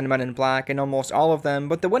wildcats and men in black in almost all of them,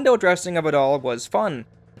 but the window dressing of it all was fun.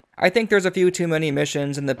 I think there's a few too many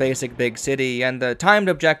missions in the basic big city, and the timed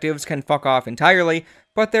objectives can fuck off entirely,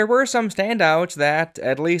 but there were some standouts that,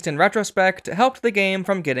 at least in retrospect, helped the game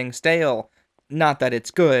from getting stale. Not that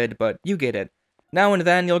it's good, but you get it. Now and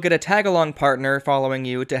then you'll get a tag-along partner following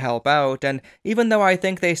you to help out, and even though I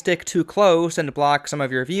think they stick too close and block some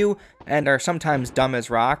of your view, and are sometimes dumb as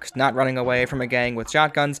rocks, not running away from a gang with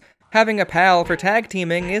shotguns, having a pal for tag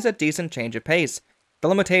teaming is a decent change of pace. The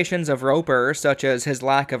limitations of Roper, such as his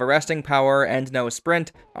lack of arresting power and no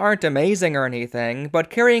sprint, aren't amazing or anything, but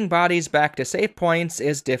carrying bodies back to save points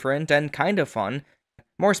is different and kind of fun.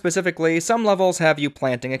 More specifically, some levels have you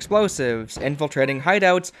planting explosives, infiltrating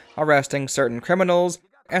hideouts, arresting certain criminals,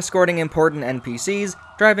 escorting important NPCs,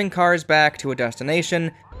 driving cars back to a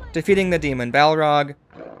destination, defeating the demon Balrog.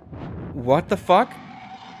 What the fuck?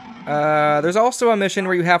 There's also a mission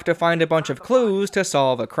where you have to find a bunch of clues to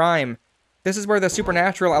solve a crime. This is where the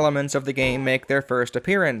supernatural elements of the game make their first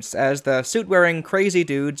appearance, as the suit-wearing crazy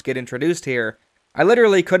dudes get introduced here. I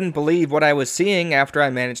literally couldn't believe what I was seeing after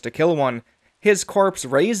I managed to kill one. His corpse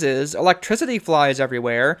raises, electricity flies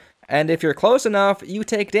everywhere, and if you're close enough, you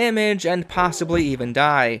take damage and possibly even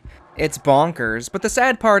die. It's bonkers, but the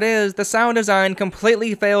sad part is, the sound design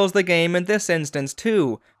completely fails the game in this instance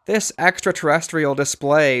too. This extraterrestrial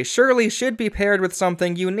display surely should be paired with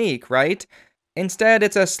something unique, right? Instead,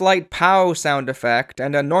 it's a slight pow sound effect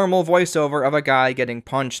and a normal voiceover of a guy getting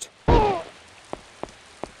punched.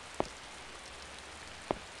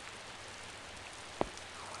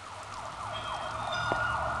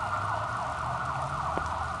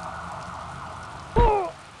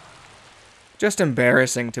 Just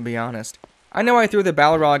embarrassing, to be honest. I know I threw the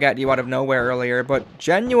Balrog at you out of nowhere earlier, but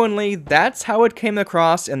genuinely, that's how it came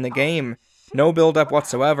across in the game. No build-up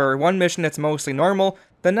whatsoever, one mission it's mostly normal,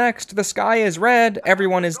 the next, the sky is red,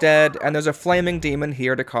 everyone is dead, and there's a flaming demon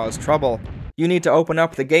here to cause trouble. You need to open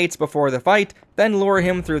up the gates before the fight, then lure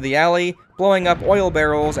him through the alley, blowing up oil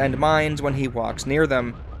barrels and mines when he walks near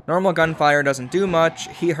them. Normal gunfire doesn't do much,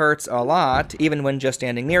 he hurts a lot, even when just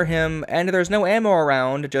standing near him, and there's no ammo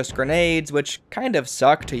around, just grenades, which kind of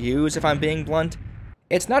suck to use if I'm being blunt.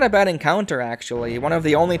 It's not a bad encounter actually, one of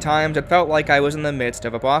the only times it felt like I was in the midst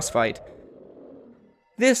of a boss fight.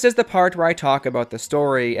 This is the part where I talk about the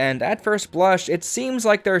story, and at first blush, it seems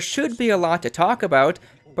like there should be a lot to talk about,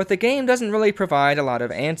 but the game doesn't really provide a lot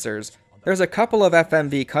of answers. There's a couple of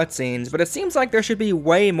FMV cutscenes, but it seems like there should be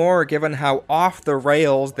way more given how off the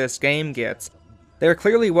rails this game gets. There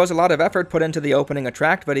clearly was a lot of effort put into the opening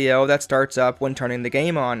attract video that starts up when turning the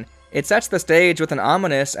game on. It sets the stage with an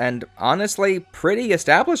ominous and, honestly, pretty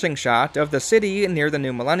establishing shot of the city near the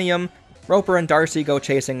new millennium. Roper and Darcy go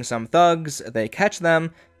chasing some thugs, they catch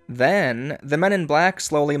them, then the men in black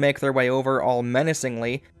slowly make their way over all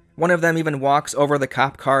menacingly. One of them even walks over the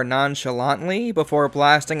cop car nonchalantly before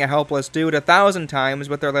blasting a helpless dude 1,000 times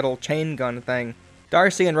with their little chain gun thing.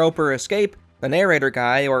 Darcy and Roper escape. The narrator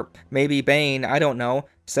guy, or maybe Bane, I don't know,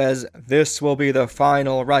 says, "This will be the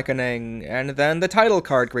final reckoning," and then the title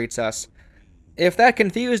card greets us. If that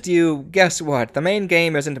confused you, guess what? The main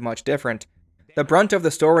game isn't much different. The brunt of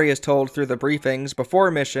the story is told through the briefings, before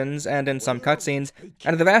missions, and in some cutscenes,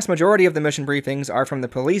 and the vast majority of the mission briefings are from the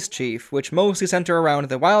police chief, which mostly center around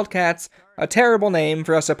the Wildcats, a terrible name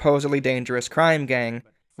for a supposedly dangerous crime gang.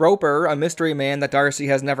 Roper, a mystery man that Darcy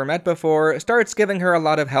has never met before, starts giving her a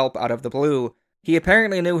lot of help out of the blue. He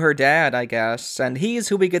apparently knew her dad, I guess, and he's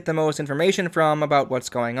who we get the most information from about what's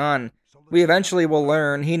going on. We eventually will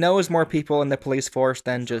learn he knows more people in the police force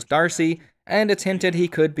than just Darcy, and it's hinted he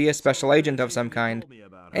could be a special agent of some kind.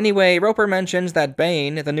 Anyway, Roper mentions that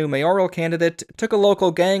Bane, the new mayoral candidate, took a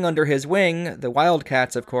local gang under his wing, the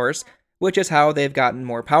Wildcats of course, which is how they've gotten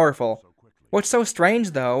more powerful. What's so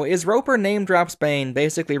strange though, is Roper name-drops Bane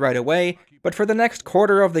basically right away, but for the next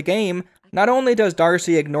quarter of the game, not only does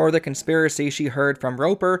Darcy ignore the conspiracy she heard from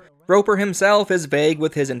Roper, Roper himself is vague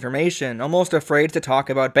with his information, almost afraid to talk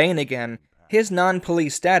about Bane again. His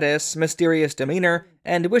non-police status, mysterious demeanor,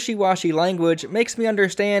 and wishy-washy language makes me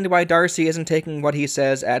understand why Darcy isn't taking what he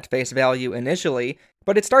says at face value initially,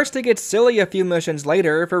 but it starts to get silly a few missions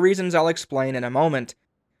later for reasons I'll explain in a moment.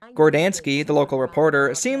 Gordansky, the local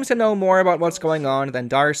reporter, seems to know more about what's going on than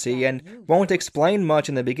Darcy, and won't explain much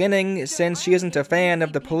in the beginning since she isn't a fan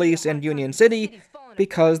of the police in Union City,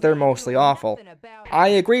 because they're mostly awful. I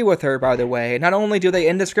agree with her, by the way. Not only do they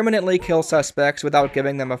indiscriminately kill suspects without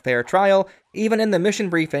giving them a fair trial, even in the mission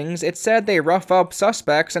briefings, it said they rough up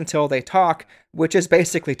suspects until they talk, which is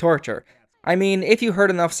basically torture. I mean, if you hurt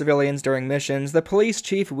enough civilians during missions, the police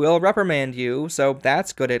chief will reprimand you, so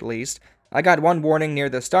that's good at least. I got one warning near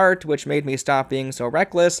the start, which made me stop being so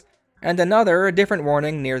reckless, and another, a different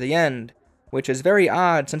warning near the end. Which is very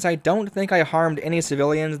odd, since I don't think I harmed any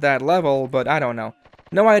civilians that level, but I don't know.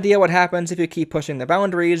 No idea what happens if you keep pushing the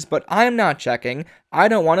boundaries, but I'm not checking. I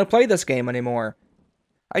don't want to play this game anymore.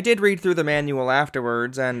 I did read through the manual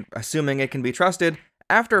afterwards, and assuming it can be trusted,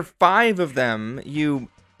 after 5 of them, you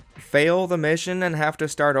fail the mission and have to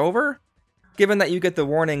start over? Given that you get the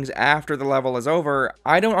warnings after the level is over,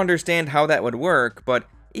 I don't understand how that would work, but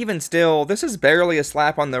even still, this is barely a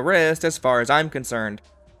slap on the wrist as far as I'm concerned.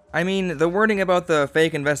 I mean, the wording about the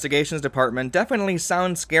fake investigations department definitely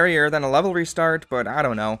sounds scarier than a level restart, but I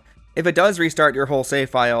don't know. If it does restart your whole save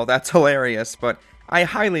file, that's hilarious, but I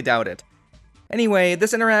highly doubt it. Anyway,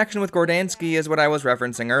 this interaction with Gordansky is what I was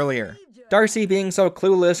referencing earlier. Darcy being so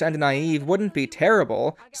clueless and naive wouldn't be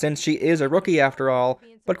terrible, since she is a rookie after all,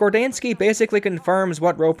 but Gordansky basically confirms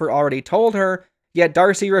what Roper already told her, yet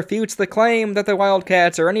Darcy refutes the claim that the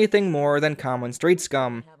Wildcats are anything more than common street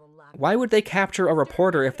scum. Why would they capture a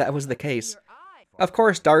reporter if that was the case? Of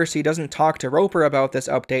course, Darcy doesn't talk to Roper about this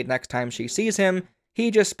update next time she sees him, he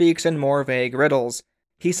just speaks in more vague riddles.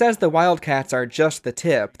 He says the Wildcats are just the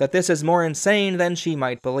tip, that this is more insane than she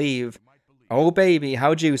might believe. Oh baby,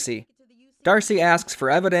 how juicy. Darcy asks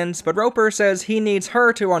for evidence, but Roper says he needs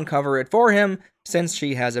her to uncover it for him, since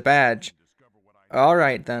she has a badge.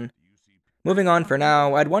 Alright then. Moving on for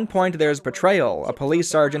now, at one point there's betrayal. A police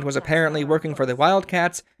sergeant was apparently working for the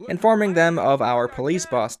Wildcats, informing them of our police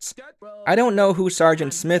busts. I don't know who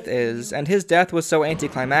Sergeant Smith is, and his death was so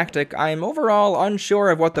anticlimactic, I'm overall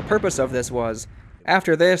unsure of what the purpose of this was.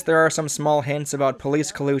 After this, there are some small hints about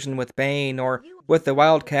police collusion with Bane, or with the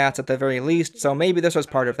Wildcats at the very least, so maybe this was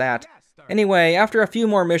part of that. Anyway, after a few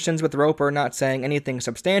more missions with Roper not saying anything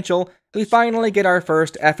substantial, we finally get our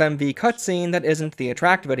first FMV cutscene that isn't the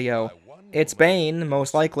Attract video. It's Bane,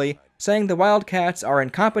 most likely, saying the Wildcats are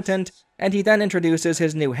incompetent, and he then introduces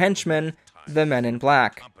his new henchmen, the Men in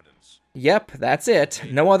Black. Yep, that's it.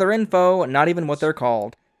 No other info, not even what they're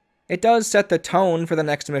called. It does set the tone for the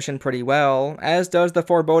next mission pretty well, as does the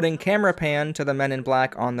foreboding camera pan to the Men in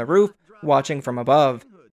Black on the roof, watching from above.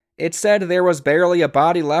 It said there was barely a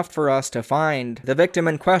body left for us to find. The victim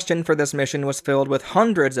in question for this mission was filled with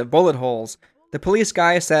hundreds of bullet holes. The police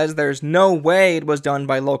guy says there's no way it was done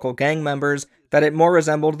by local gang members, that it more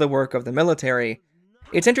resembled the work of the military.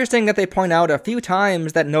 It's interesting that they point out a few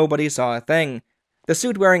times that nobody saw a thing. The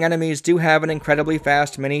suit-wearing enemies do have an incredibly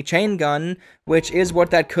fast mini chain gun, which is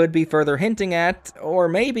what that could be further hinting at, or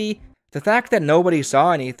maybe the fact that nobody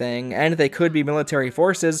saw anything, and they could be military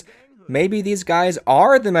forces. Maybe these guys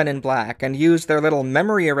are the Men in Black and used their little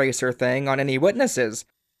memory eraser thing on any witnesses.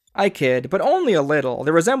 I kid, but only a little.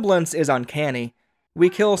 The resemblance is uncanny. We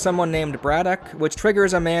kill someone named Braddock, which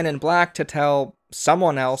triggers a Man in Black to tell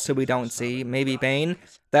someone else who we don't see, maybe Bane,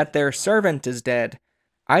 that their servant is dead.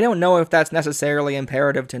 I don't know if that's necessarily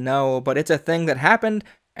imperative to know, but it's a thing that happened,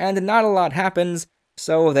 and not a lot happens,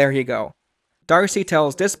 so there you go. Darcy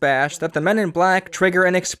tells Dispatch that the Men in Black trigger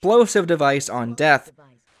an explosive device on Death.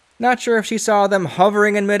 Not sure if she saw them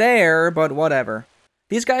hovering in midair, but whatever.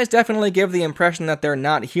 These guys definitely give the impression that they're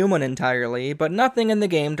not human entirely, but nothing in the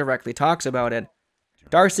game directly talks about it.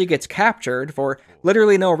 Darcy gets captured for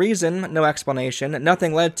literally no reason, no explanation,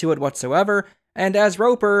 nothing led to it whatsoever, and as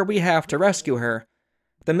Roper, we have to rescue her.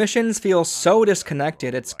 The missions feel so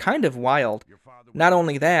disconnected, it's kind of wild. Not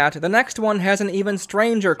only that, the next one has an even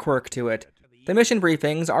stranger quirk to it. The mission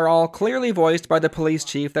briefings are all clearly voiced by the police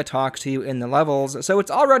chief that talks to you in the levels, so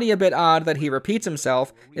it's already a bit odd that he repeats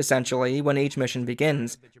himself, essentially, when each mission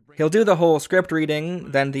begins. He'll do the whole script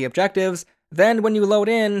reading, then the objectives, then when you load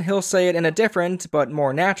in, he'll say it in a different, but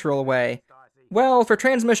more natural way. Well, for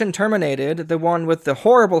Transmission Terminated, the one with the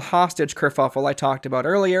horrible hostage kerfuffle I talked about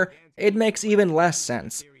earlier, it makes even less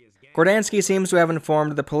sense. Gordansky seems to have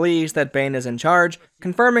informed the police that Bane is in charge,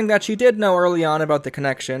 confirming that she did know early on about the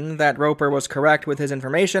connection, that Roper was correct with his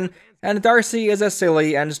information, and Darcy is a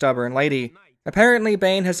silly and stubborn lady. Apparently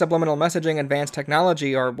Bane has subliminal messaging advanced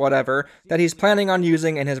technology or whatever that he's planning on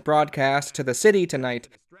using in his broadcast to the city tonight.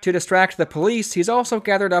 To distract the police, he's also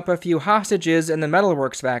gathered up a few hostages in the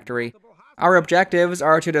metalworks factory. Our objectives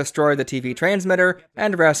are to destroy the TV transmitter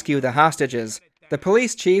and rescue the hostages. The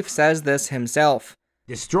police chief says this himself.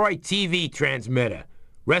 Destroy TV transmitter.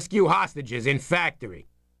 Rescue hostages in factory.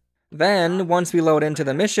 Then, once we load into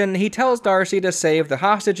the mission, he tells Darcy to save the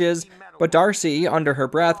hostages, but Darcy, under her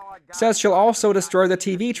breath, says she'll also destroy the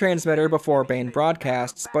TV transmitter before Bane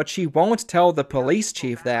broadcasts, but she won't tell the police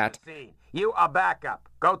chief that. You are backup.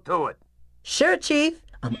 Go to it. Sure, Chief.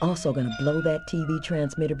 I'm also gonna blow that TV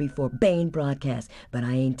transmitter before Bane broadcasts, but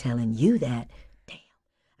I ain't telling you that. Damn.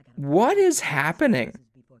 What is happening?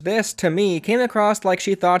 This, to me, came across like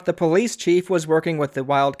she thought the police chief was working with the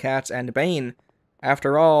Wildcats and Bane.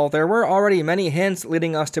 After all, there were already many hints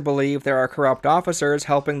leading us to believe there are corrupt officers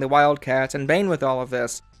helping the Wildcats and Bane with all of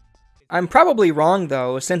this. I'm probably wrong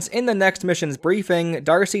though, since in the next mission's briefing,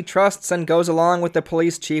 Darcy trusts and goes along with the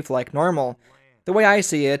police chief like normal. The way I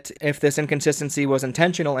see it, if this inconsistency was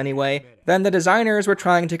intentional anyway, then the designers were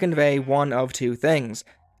trying to convey one of two things.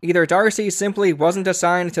 Either Darcy simply wasn't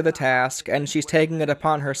assigned to the task, and she's taking it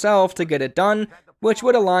upon herself to get it done, which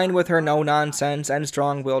would align with her no-nonsense and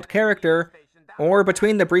strong-willed character, or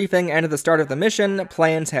between the briefing and the start of the mission,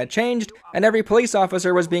 plans had changed, and every police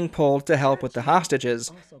officer was being pulled to help with the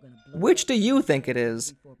hostages. Which do you think it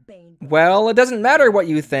is? Well, it doesn't matter what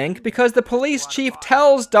you think, because the police chief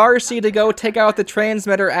tells Darcy to go take out the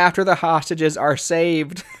transmitter after the hostages are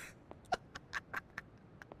saved.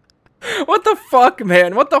 What the fuck,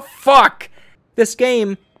 man? What the fuck? This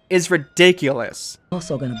game is ridiculous.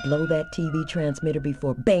 Also gonna blow that TV transmitter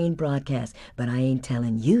before Bane broadcasts, but I ain't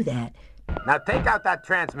telling you that. Now take out that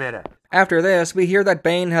transmitter. After this, we hear that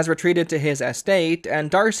Bane has retreated to his estate,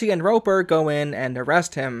 and Darcy and Roper go in and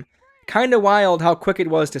arrest him. Kinda wild how quick it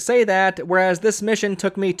was to say that, whereas this mission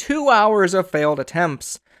took me 2 hours of failed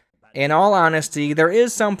attempts. In all honesty, there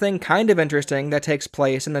is something kind of interesting that takes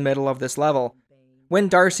place in the middle of this level. When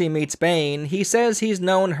Darcy meets Bane, he says he's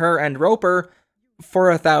known her and Roper for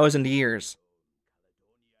 1,000 years.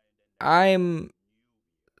 I'm...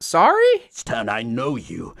 sorry? Stan, I know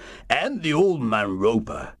you, and the old man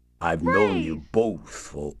Roper. I've known you both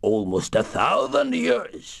for almost 1,000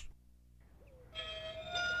 years.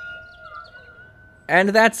 And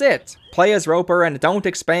that's it. Play as Roper and don't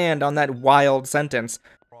expand on that wild sentence.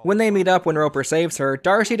 When they meet up when Roper saves her,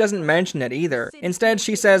 Darcy doesn't mention it either. Instead,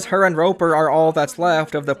 she says her and Roper are all that's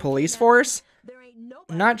left of the police force.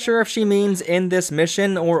 Not sure if she means in this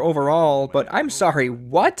mission or overall, but I'm sorry,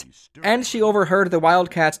 what? And she overheard the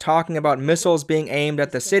Wildcats talking about missiles being aimed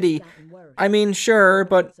at the city. I mean, sure,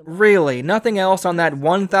 but really, nothing else on that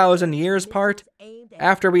 1,000 years part?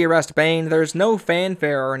 After we arrest Bane, there's no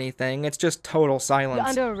fanfare or anything, it's just total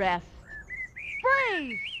silence. You're under arrest.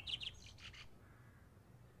 Freeze!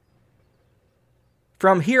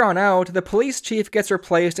 From here on out, the police chief gets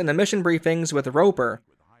replaced in the mission briefings with Roper.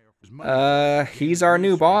 He's our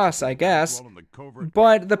new boss, I guess.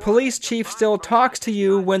 But the police chief still talks to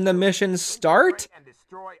you when the missions start?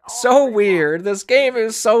 So weird. This game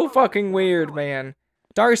is so fucking weird, man.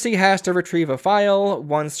 Darcy has to retrieve a file.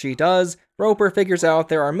 Once she does, Roper figures out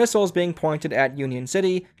there are missiles being pointed at Union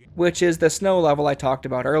City, which is the snow level I talked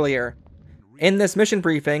about earlier. In this mission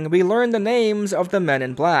briefing, we learn the names of the men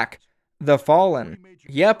in black. The Fallen.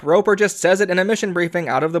 Yep, Roper just says it in a mission briefing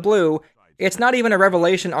out of the blue. It's not even a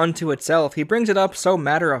revelation unto itself. He brings it up so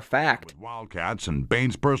matter-of-fact. Wildcats and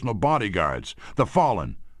Bane's personal bodyguards. The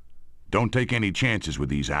Fallen. Don't take any chances with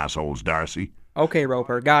these assholes, Darcy. Okay,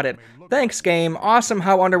 Roper, got it. Thanks, game. Awesome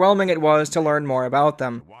how underwhelming it was to learn more about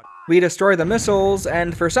them. We destroy the missiles,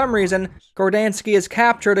 and for some reason, Gordensky is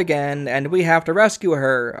captured again, and we have to rescue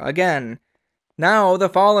her, again. Now, the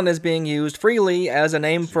Fallen is being used freely as a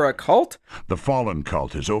name for a cult? The Fallen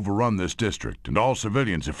cult has overrun this district, and all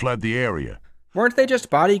civilians have fled the area. Weren't they just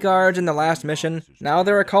bodyguards in the last mission? Now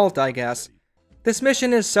they're a cult, I guess. This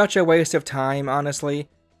mission is such a waste of time, honestly.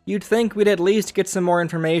 You'd think we'd at least get some more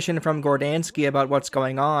information from Gordensky about what's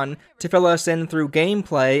going on, to fill us in through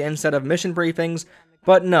gameplay instead of mission briefings,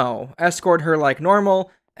 but no, escort her like normal,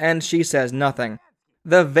 and she says nothing.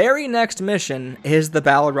 The very next mission is the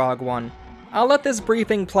Balrog one. I'll let this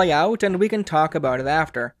briefing play out, and we can talk about it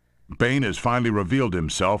after. Bane has finally revealed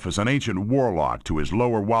himself as an ancient warlock to his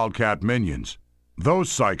lower Wildcat minions. Those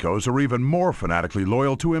psychos are even more fanatically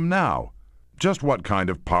loyal to him now. Just what kind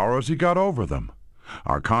of power has he got over them?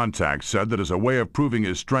 Our contact said that as a way of proving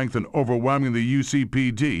his strength and overwhelming the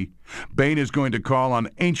UCPD, Bane is going to call on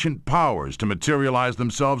ancient powers to materialize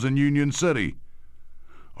themselves in Union City.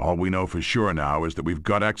 All we know for sure now is that we've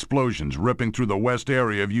got explosions ripping through the west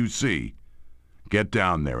area of UC. Get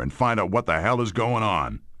down there and find out what the hell is going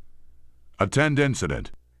on. Attend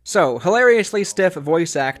incident. So, hilariously stiff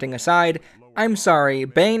voice acting aside, I'm sorry,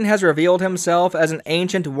 Bane has revealed himself as an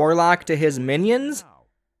ancient warlock to his minions?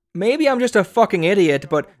 Maybe I'm just a fucking idiot,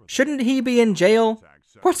 but shouldn't he be in jail?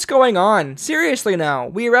 What's going on? Seriously now,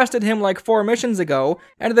 we arrested him like 4 missions ago,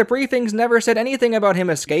 and the briefings never said anything about him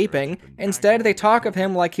escaping. Instead, they talk of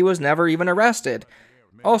him like he was never even arrested.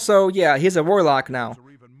 Also, yeah, he's a warlock now.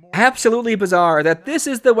 Absolutely bizarre that this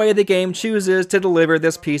is the way the game chooses to deliver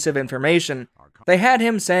this piece of information. They had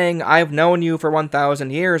him saying, "I've known you for 1,000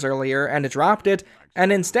 years" earlier, and dropped it,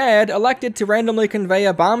 and instead elected to randomly convey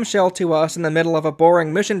a bombshell to us in the middle of a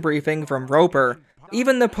boring mission briefing from Roper.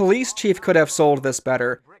 Even the police chief could have sold this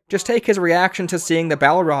better. Just take his reaction to seeing the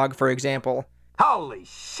Balrog, for example. Holy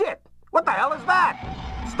shit! What the hell is that?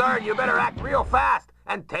 Stern, you better act real fast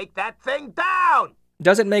and take that thing down!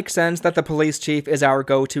 Does it make sense that the police chief is our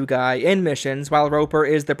go-to guy in missions while Roper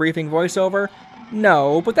is the briefing voiceover?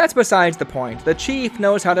 No, but that's besides the point. The chief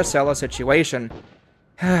knows how to sell a situation.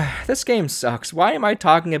 This game sucks. Why am I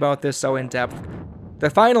talking about this so in-depth? The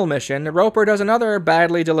final mission, Roper does another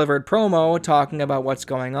badly delivered promo talking about what's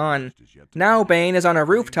going on. Now Bane is on a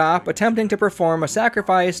rooftop attempting to perform a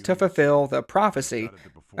sacrifice to fulfill the prophecy.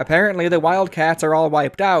 Apparently the Wildcats are all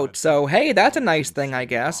wiped out, so hey, that's a nice thing, I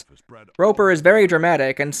guess. Roper is very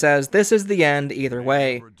dramatic and says this is the end either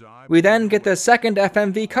way. We then get the second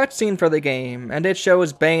FMV cutscene for the game, and it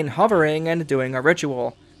shows Bane hovering and doing a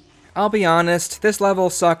ritual. I'll be honest, this level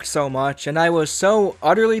sucked so much, and I was so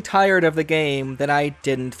utterly tired of the game that I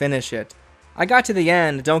didn't finish it. I got to the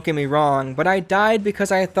end, don't get me wrong, but I died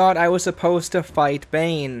because I thought I was supposed to fight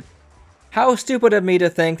Bane. How stupid of me to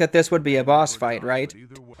think that this would be a boss fight, right?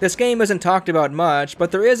 This game isn't talked about much, but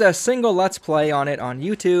there is a single Let's Play on it on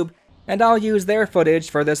YouTube, and I'll use their footage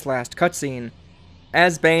for this last cutscene.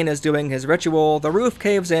 As Bane is doing his ritual, the roof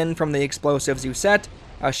caves in from the explosives you set,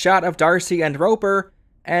 a shot of Darcy and Roper,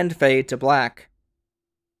 and fade to black.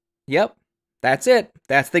 Yep, that's it.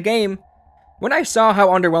 That's the game. When I saw how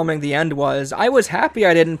underwhelming the end was, I was happy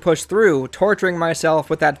I didn't push through, torturing myself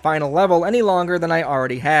with that final level any longer than I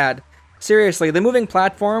already had. Seriously, the moving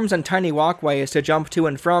platforms and tiny walkways to jump to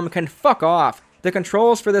and from can fuck off. The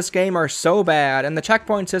controls for this game are so bad, and the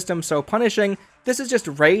checkpoint system so punishing, this is just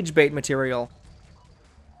rage bait material.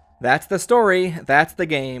 That's the story, that's the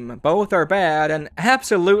game. Both are bad, and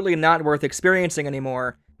absolutely not worth experiencing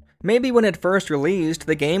anymore. Maybe when it first released,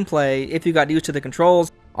 the gameplay, if you got used to the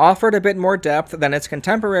controls, offered a bit more depth than its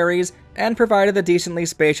contemporaries, and provided a decently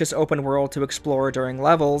spacious open world to explore during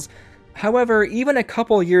levels. However, even a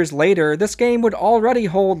couple years later, this game would already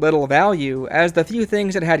hold little value, as the few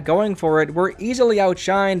things it had going for it were easily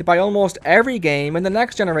outshined by almost every game in the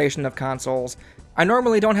next generation of consoles. I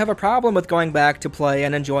normally don't have a problem with going back to play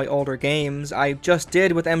and enjoy older games. I just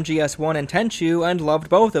did with MGS1 and Tenchu and loved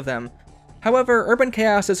both of them. However, Urban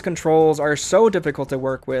Chaos's controls are so difficult to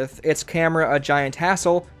work with, its camera a giant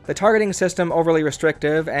hassle, the targeting system overly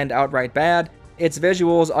restrictive and outright bad, its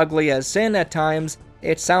visuals ugly as sin at times,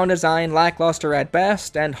 its sound design lackluster at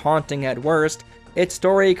best and haunting at worst, its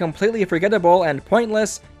story completely forgettable and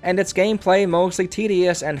pointless, and its gameplay mostly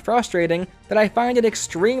tedious and frustrating that I find it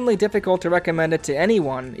extremely difficult to recommend it to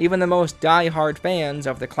anyone, even the most die-hard fans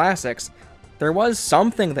of the classics. There was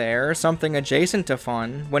something there, something adjacent to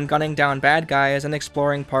fun, when gunning down bad guys and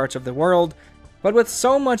exploring parts of the world, but with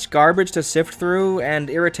so much garbage to sift through and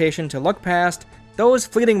irritation to look past, those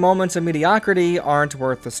fleeting moments of mediocrity aren't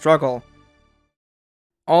worth the struggle.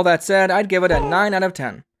 All that said, I'd give it a 9 out of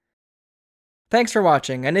 10. Thanks for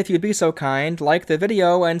watching, and if you'd be so kind, like the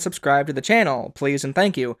video and subscribe to the channel, please and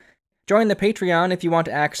thank you. Join the Patreon if you want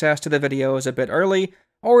access to the videos a bit early,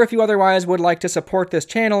 or if you otherwise would like to support this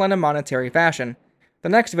channel in a monetary fashion. The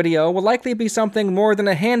next video will likely be something more than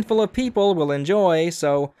a handful of people will enjoy,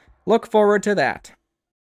 so look forward to that.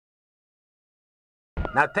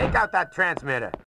 Now take out that transmitter.